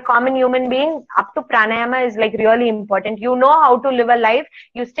 But for a common human being, up to pranayama is like really important. You know how to live a life,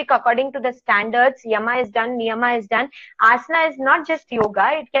 you stick according to the standards. Yama is done, niyama is done. Asana is not just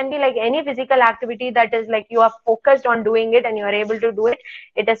yoga, it can be like any physical activity that is like you are focused on doing it and you are able to do it,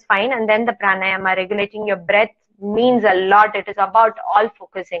 it is fine. And then the pranayama, regulating your breath, means a lot. It is about all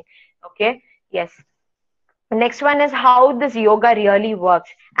focusing. Okay, yes. Next one is how this yoga really works.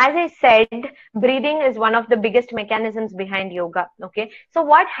 As I said, breathing is one of the biggest mechanisms behind yoga. Okay. So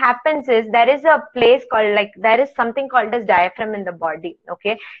what happens is there is a place called, like, there is something called as diaphragm in the body.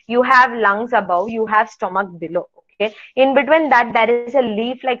 Okay. You have lungs above, you have stomach below. Okay. In between that, there is a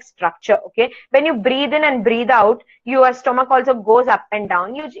leaf-like structure. Okay. When you breathe in and breathe out, your stomach also goes up and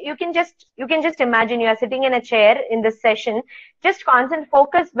down. You can just imagine you are sitting in a chair in this session. Just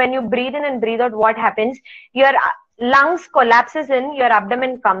focus when you breathe in and breathe out. What happens? Your lungs collapses in, your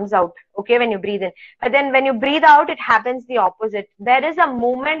abdomen comes out. Okay, when you breathe in. But then when you breathe out, it happens the opposite. There is a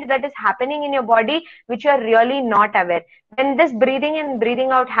movement that is happening in your body which you are really not aware. When this breathing in and breathing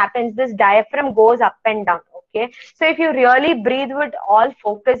out happens, this diaphragm goes up and down. Okay, so if you really breathe with all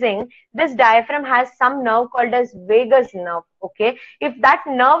focusing, this diaphragm has some nerve called as vagus nerve. Okay, if that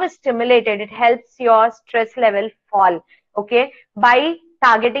nerve is stimulated, it helps your stress level fall. Okay, by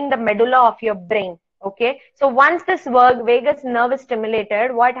targeting the medulla of your brain. Okay, so once this vagus nerve is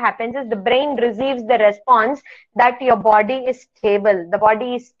stimulated, what happens is the brain receives the response that your body is stable. The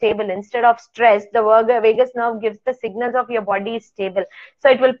body is stable. Instead of stress, the vagus nerve gives the signals of your body is stable.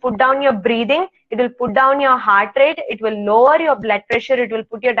 So it will put down your breathing, it will put down your heart rate, it will lower your blood pressure, it will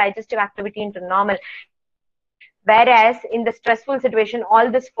put your digestive activity into normal. Whereas in the stressful situation,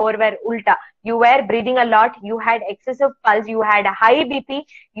 all this four were ulta. You were breathing a lot, you had excessive pulse, you had a high BP,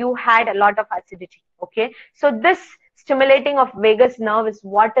 you had a lot of acidity. Okay, so this stimulating of vagus nerve is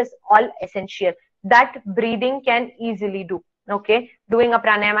what is all essential. That breathing can easily do. Okay, doing a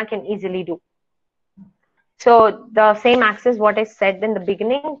pranayama can easily do. So the same axis what I said in the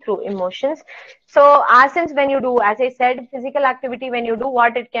beginning through emotions. So asanas, when you do, as I said, physical activity, when you do,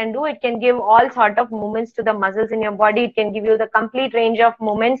 what it can do, it can give all sort of movements to the muscles in your body. It can give you the complete range of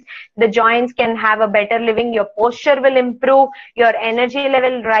movements. The joints can have a better living. Your posture will improve. Your energy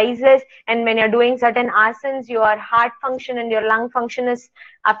level rises. And when you're doing certain asanas, your heart function and your lung function is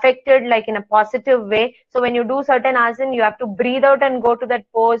affected like in a positive way. So when you do certain asana, you have to breathe out and go to that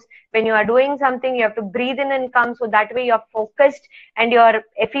pose. When you are doing something, you have to breathe in and come. So that way you're focused and your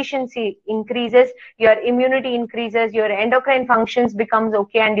efficiency increases, your immunity increases, your endocrine functions becomes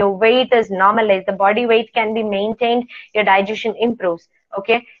okay, and your weight is normalized. The body weight can be maintained, your digestion improves.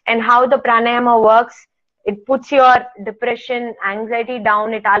 Okay. And how the pranayama works, it puts your depression, anxiety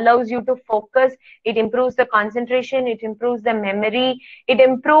down. It allows you to focus. It improves the concentration. It improves the memory. It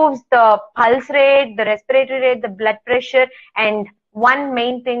improves the pulse rate, the respiratory rate, the blood pressure. And one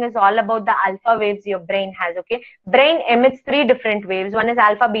main thing is all about the alpha waves your brain has. Okay, brain emits 3 different waves. One is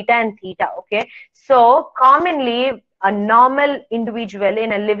alpha, beta, and theta. Okay, so commonly a normal individual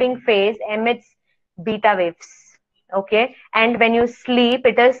in a living phase emits beta waves. Okay, and when you sleep,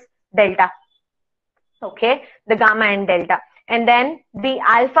 it is delta. Okay, the gamma and delta. And then the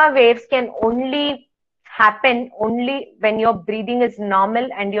alpha waves can only happen only when your breathing is normal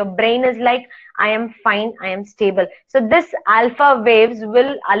and your brain is like, I am fine, I am stable. So this alpha waves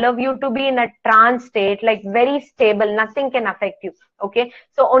will allow you to be in a trance state, like very stable, nothing can affect you. Okay,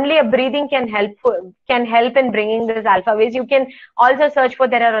 so only a breathing can help in bringing this alpha waves. You can also search for,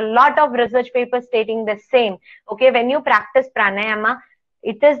 there are a lot of research papers stating the same. Okay, when you practice pranayama,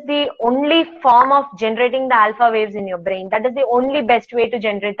 it is the only form of generating the alpha waves in your brain. That is the only best way to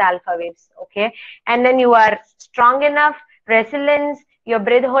generate the alpha waves. Okay, and then you are strong enough, resilience, your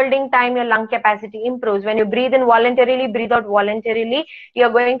breath holding time, your lung capacity improves. When you breathe in voluntarily, breathe out voluntarily,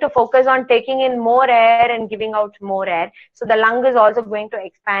 you're going to focus on taking in more air and giving out more air. So the lung is also going to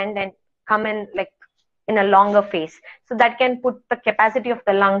expand and come in like in a longer phase. So that can put the capacity of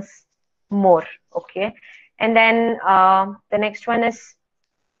the lungs more. Okay, and then the next one is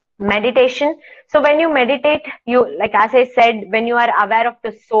meditation. So when you meditate, you, like as I said, when you are aware of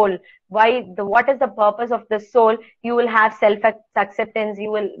the soul, what is the purpose of the soul, you will have self-acceptance,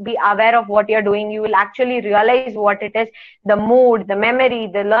 you will be aware of what you're doing, you will actually realize what it is, the mood, the memory,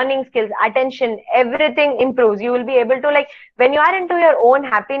 the learning skills, attention, everything improves. You will be able to, like, when you are into your own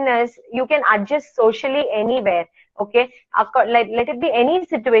happiness, you can adjust socially anywhere. Okay, like, let it be any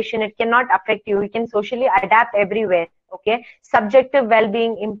situation, it cannot affect you. You can socially adapt everywhere. Okay, subjective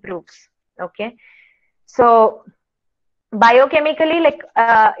well-being improves. Okay, so biochemically, like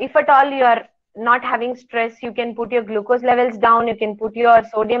if at all you are not having stress, you can put your glucose levels down, you can put your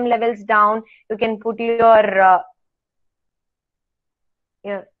sodium levels down, you can put your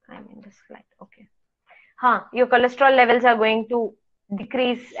I'm in this slide. Okay, your cholesterol levels are going to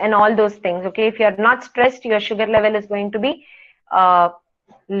decrease and all those things. Okay, if you're not stressed, your sugar level is going to be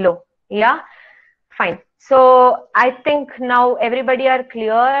low. Yeah, fine. So I think now everybody are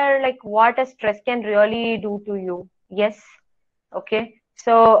clear, like what a stress can really do to you. Yes. Okay,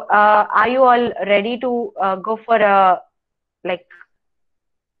 So are you all ready to go for a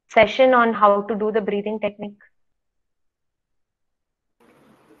session on how to do the breathing technique?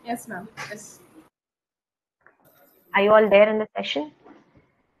 Yes, ma'am. Yes. Are you all there in the session?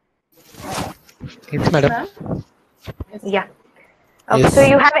 Yes, madam. Yes, Yeah. ma'am. Okay, Yes. so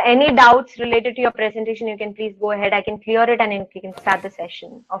you have any doubts related to your presentation, you can please go ahead. I can clear it and you can start the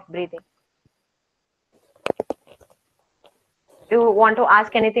session of breathing. Do you want to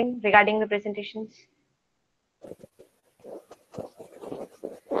ask anything regarding the presentations?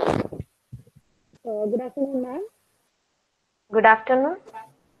 Good afternoon, ma'am. Good afternoon.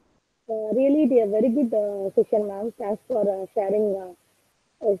 Really, a very good session, ma'am. Thanks for sharing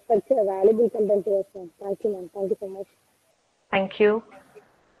such a valuable content to us, ma'am. Thank you, ma'am. Thank you so much. Thank you.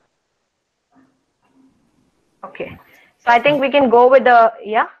 Okay. So I think we can go with the,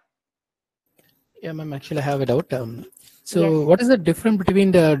 yeah? Yeah, ma'am, actually I have a doubt. So Yes. what is the difference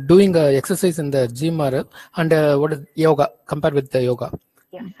between doing exercise in the gym and what is yoga compared with the yoga?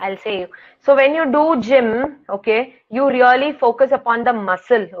 Yeah, I'll say you. So when you do gym, okay, you really focus upon the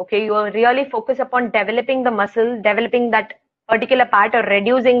muscle, okay, you really focus upon developing the muscle, developing that particular part or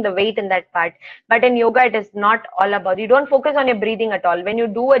reducing the weight in that part. But in yoga, it is not all about, you don't focus on your breathing at all. When you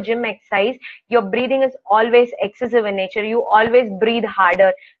do a gym exercise, your breathing is always excessive in nature. You always breathe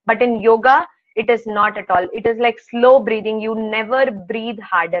harder. But in yoga, it is not at all. It is like slow breathing. You never breathe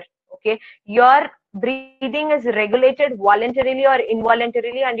harder. Okay, your breathing is regulated voluntarily or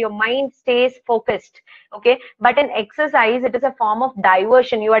involuntarily and your mind stays focused. Okay, but in exercise it is a form of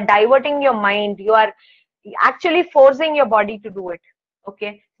diversion. You are diverting your mind, you are actually forcing your body to do it.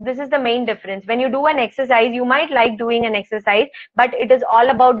 Okay, this is the main difference. When you do an exercise, you might like doing an exercise, but it is all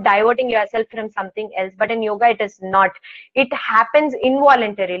about diverting yourself from something else. But in yoga it is not. It happens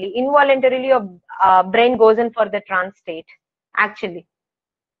involuntarily. Your brain goes in for the trance state. Actually,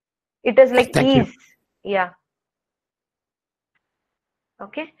 it is like Thank you. ease. Yeah.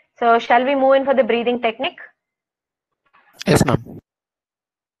 Okay. So shall we move in for the breathing technique? Yes, ma'am.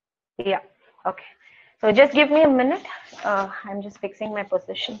 Yeah. Okay. So just give me a minute. I'm just fixing my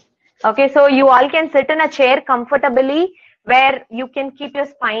position. Okay. So you all can sit in a chair comfortably where you can keep your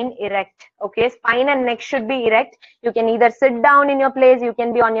spine erect. Okay. Spine and neck should be erect. You can either sit down in your place, you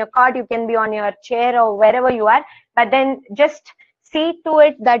can be on your cot, you can be on your chair or wherever you are. But then just see to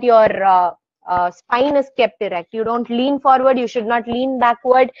it that your spine is kept erect. You don't lean forward. You should not lean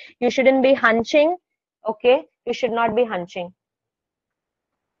backward. You shouldn't be hunching. Okay. You should not be hunching.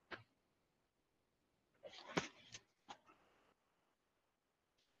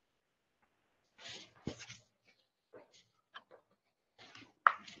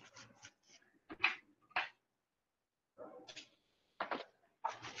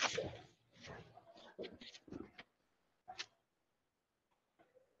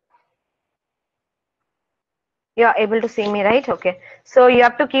 You're able to see me, right? Okay. So you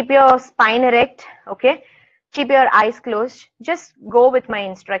have to keep your spine erect. Okay. Keep your eyes closed. Just go with my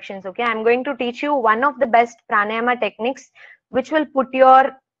instructions. Okay. I'm going to teach you one of the best pranayama techniques, which will put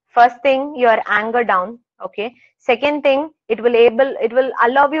your first thing, your anger down. Okay. Second thing, it will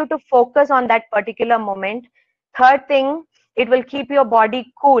allow you to focus on that particular moment. Third thing, it will keep your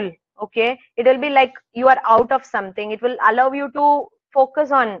body cool. Okay. It will be like you are out of something. It will allow you to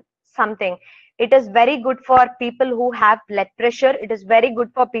focus on something. It is very good for people who have blood pressure. It is very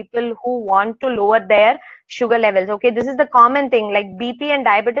good for people who want to lower their sugar levels. Okay, this is the common thing, like BP and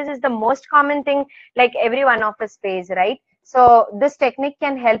diabetes is the most common thing, like every one of us face, right? So this technique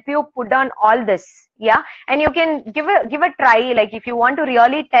can help you put on all this. Yeah, and you can give a try. Like if you want to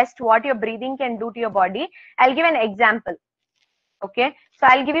really test what your breathing can do to your body, I'll give an example. Okay, so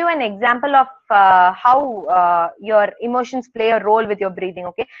I'll give you an example of how your emotions play a role with your breathing.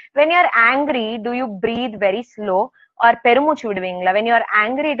 Okay, when you're angry, do you breathe very slow or பெருமூச்சு விடுவீங்களா? When you're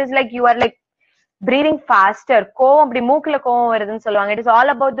angry, it is like you are like breathing faster. கோவம் அப்படி மூக்குல கோவம் வருதுன்னு சொல்லுவாங்க. It is all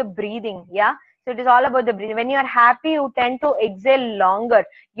about the breathing. Yeah, so it is all about the breathing. When you are happy, you tend to exhale longer.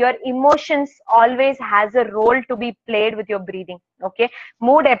 Your emotions always has a role to be played with your breathing. Okay,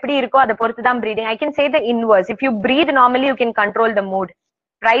 mood எப்படி இருக்கோ அதை பொறுத்து தான் breathing. I can say the inverse. If you breathe normally, you can control the mood.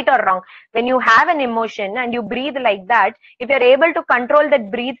 Right or wrong? When you have an emotion and you breathe like that, if you're able to control that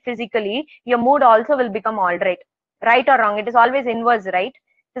breathe physically, your mood also will become all right. Right or wrong? It is always inverse, right?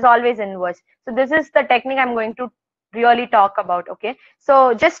 It is always inverse. So this is the technique I'm going to really talk about. Okay, so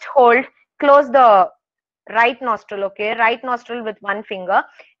just hold, close the right nostril. Okay, right nostril with one finger.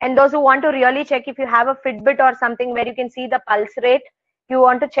 And those who want to really check, if you have a Fitbit or something where you can see the pulse rate, you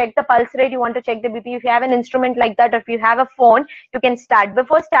want to check the pulse rate, you want to check the BP, if you have an instrument like that, or if you have a phone, you can start.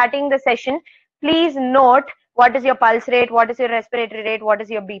 Before starting the session, please note what is your pulse rate, what is your respiratory rate, what is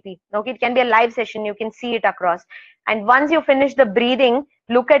your BP. Okay, it can be a live session, you can see it across. And once you finish the breathing,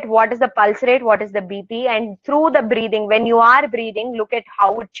 look at what is the pulse rate, what is the BP, and through the breathing, when you are breathing, look at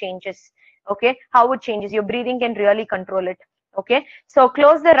how it changes. Okay, how it changes. Your breathing can really control it. Okay, so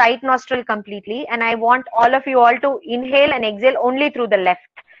close the right nostril completely, and I want all of you all to inhale and exhale only through the left.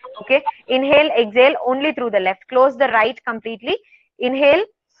 Okay, inhale, exhale only through the left. Close the right completely. Inhale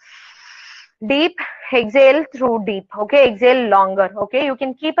deep, exhale through deep. Okay, exhale longer. Okay, you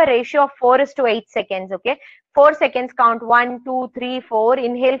can keep a ratio of 4:8 seconds. Okay, 4 seconds, count 1, 2, 3, 4.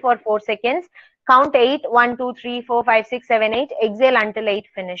 Inhale for 4 seconds, count 8, 1, 2, 3, 4, 5, 6, 7, 8. Exhale until 8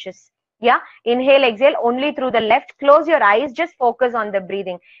 finishes. Yeah, inhale, exhale only through the left. Close your eyes, just focus on the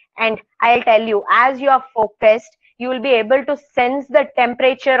breathing. And I'll tell you, as you are focused, you will be able to sense the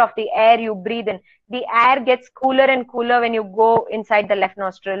temperature of the air you breathe in. The air gets cooler and cooler when you go inside the left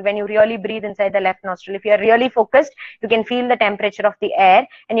nostril, when you really breathe inside the left nostril. If you're really focused, you can feel the temperature of the air,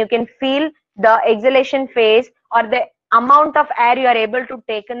 and you can feel the exhalation phase, or the amount of air you are able to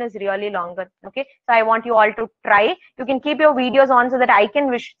take in is really longer. Okay, so I want you all to try. You can keep your videos on so that I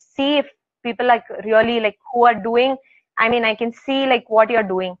can see if people like really like who are doing, I mean, I can see like what you're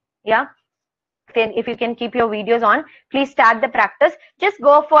doing. Yeah, if you can keep your videos on, please start the practice. Just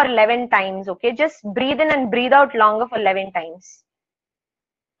go for 11 times. Okay, just breathe in and breathe out longer for 11 times.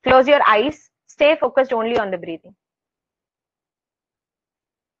 Close your eyes, stay focused only on the breathing.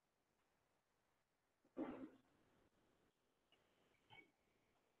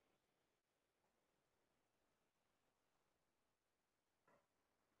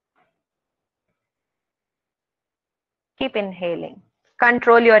 Keep inhaling.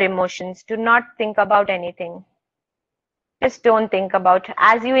 Control your emotions. Do not think about anything. Just don't think about.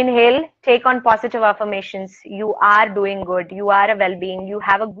 As you inhale, take on positive affirmations. You are doing good. You are a well-being. You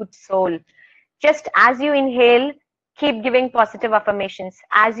have a good soul. Just as you inhale, keep giving positive affirmations.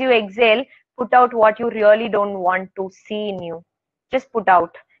 As you exhale, put out what you really don't want to see in you. Just put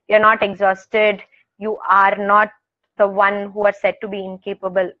out. You're not exhausted. You are not the one who are said to be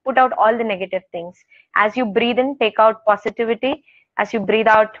incapable. Put out all the negative things. As you breathe in, take out positivity. As you breathe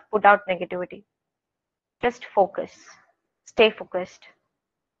out, put out negativity. Just focus. Stay focused.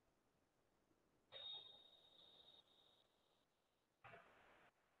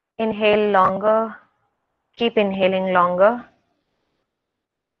 Inhale longer. Keep inhaling longer.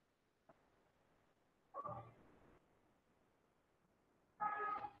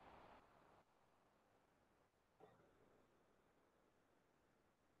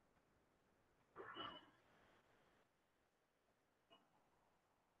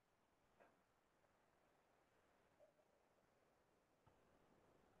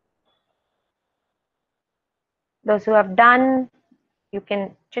 Those who have done, you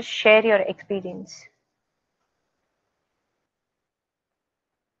can just share your experience.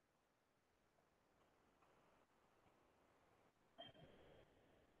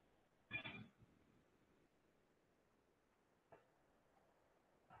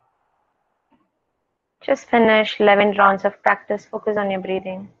 Just finish 11 rounds of practice. Focus on your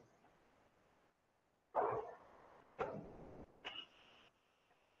breathing.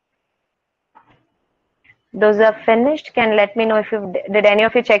 Those who have finished can let me know if you did. Any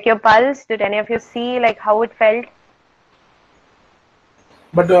of you check your pulse? Did any of you see like how it felt?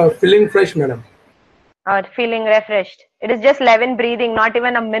 But feeling fresh, madam. Feeling refreshed. It is just 11 breathing, not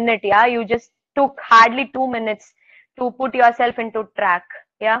even a minute. Yeah, you just took hardly 2 minutes to put yourself into track.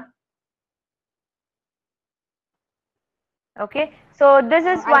 Yeah. Okay. So this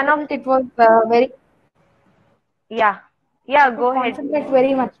is one of. It was very. Yeah. Yeah. Go ahead. Concentrate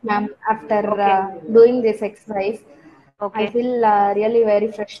very much, ma'am. After doing this exercise, I feel really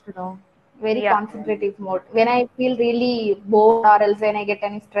very fresh to know. Very concentrative mode. When I feel really bored or else when I get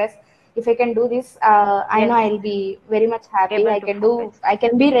any stress, if I can do this, I know I'll be very much happy. I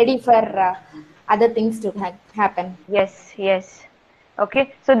can be ready for other things to happen. Yes, yes.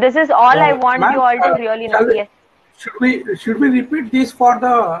 Okay. So this is all I want you all to really know. Yes. Should we repeat this for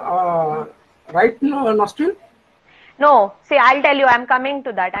the right nostril? No, see, I'll tell you, I'm coming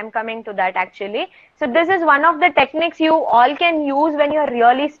to that actually. So this is one of the techniques you all can use when you're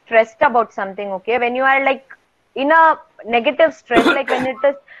really stressed about something, okay? When you are like in a negative stress, like when it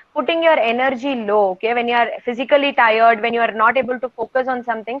is putting your energy low, okay? When you are physically tired, when you are not able to focus on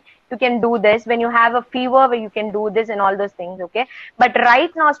something, you can do this. When you have a fever, where you can do this and all those things, okay? But right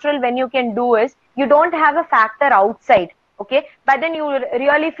nostril, when you can do is, you don't have a factor outside. Okay, but then you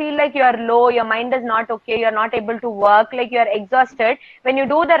really feel like you are low, your mind is not okay, you're not able to work, like you're exhausted. When you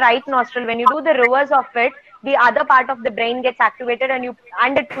do the right nostril, when you do the reverse of it, the other part of the brain gets activated,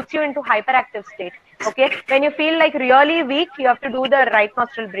 and it puts you into hyperactive state. Okay, when you feel like really weak, you have to do the right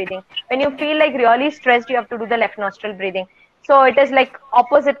nostril breathing. When you feel like really stressed, you have to do the left nostril breathing. So it is like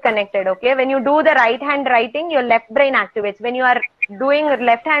opposite connected. Okay, when you do the right hand writing, your left brain activates. When you are doing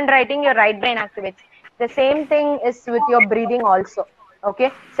left hand writing, your right brain activates. The same thing is with your breathing also.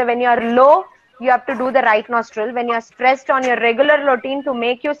 Okay, so when you are low, you have to do the right nostril. When you are stressed on your regular routine, to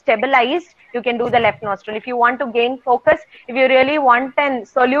make you stabilized, you can do the left nostril. If you want to gain focus, if you really want a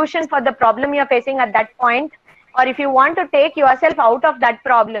solution for the problem you're facing at that point, or if you want to take yourself out of that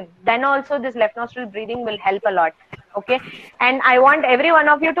problem, then also this left nostril breathing will help a lot. Okay, and I want every one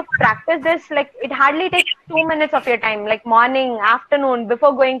of you to practice this. Like, it hardly takes 2 minutes of your time, like morning, afternoon,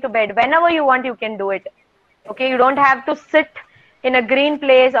 before going to bed. Whenever you want, you can do it. Okay, you don't have to sit in a green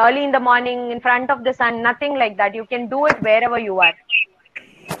place early in the morning in front of the sun, nothing like that. You can do it wherever you are.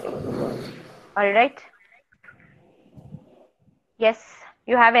 All right. Yes,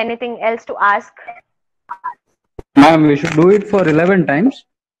 you have anything else to ask? Ma'am, we should do it for 11 times.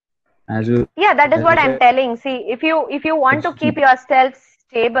 Yeah, that is what I'm telling. See, if you want to keep yourself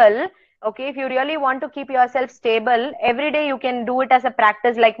stable, okay, if you really want to keep yourself stable, every day you can do it as a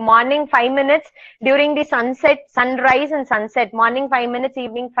practice, like morning 5 minutes during the sunrise and sunset. Morning 5 minutes,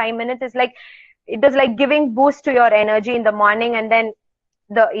 evening 5 minutes is like, it is like giving boost to your energy in the morning and then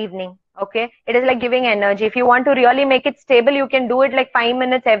the evening. Okay, it is like giving energy. If you want to really make it stable, you can do it like 5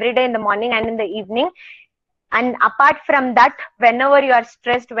 minutes every day in the morning and in the evening. And apart from that, whenever you are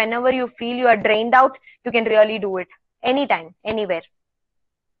stressed, whenever you feel you are drained out, you can really do it anytime, anywhere.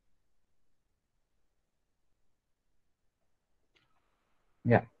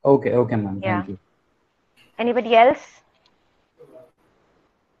 Yeah. Okay, ma'am. Yeah. Thank you. Anybody else?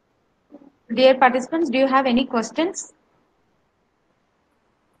 Dear participants, do you have any questions?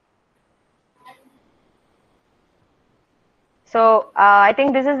 So I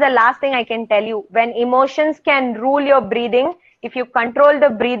think this is the last thing I can tell you. When emotions can rule your breathing, if you control the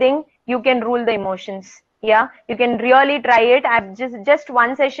breathing, you can rule the emotions. Yeah, you can really try it. I've just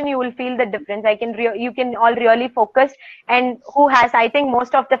one session, you will feel the difference. You can all really focus. And I think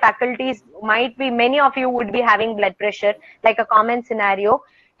most of the faculties might be, many of you would be having blood pressure, like a common scenario.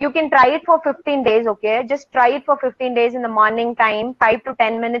 You can try it for 15 days, okay? Just try it for 15 days in the morning time, 5 to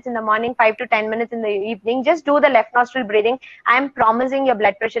 10 minutes in the morning, 5 to 10 minutes in the evening. Just do the left nostril breathing. I am promising your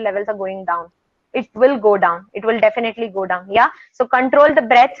blood pressure levels are going down. It will go down. It will definitely go down. Yeah. So control the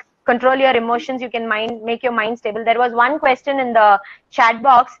breath, control your emotions. You can make your mind stable. There was one question in the chat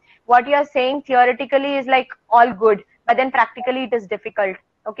box. What you are saying theoretically is like all good, but then practically it is difficult.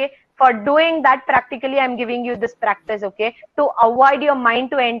 Okay, for doing that practically, I'm giving you this practice, okay, to avoid your mind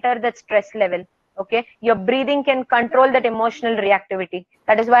to enter that stress level. Okay, your breathing can control that emotional reactivity.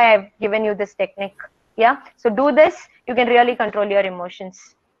 That is why I've given you this technique. Yeah, so do this, you can really control your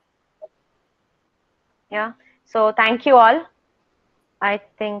emotions. Yeah, so thank you all. I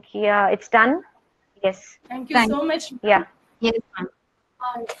think, yeah, it's done. Yes. Thank you so much. Yeah. Yes,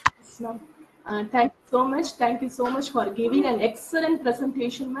 ma'am. Thank you so much. Thank you so much for giving an excellent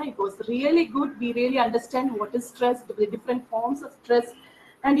presentation. It was really good. We really understand what is stress, the different forms of stress.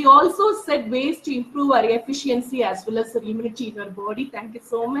 And you also said ways to improve our efficiency as well as the immunity in our body. Thank you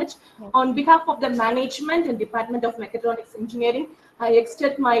so much. On behalf of the management and Department of Mechatronics Engineering, I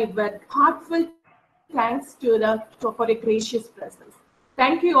extend my heartfelt thanks for a gracious presence.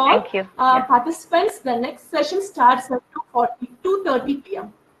 Thank you all. Thank you. Participants, the next session starts at 2:30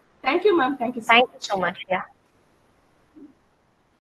 p.m. Thank you, ma'am. Thank you so much. Thank you so much. Yeah.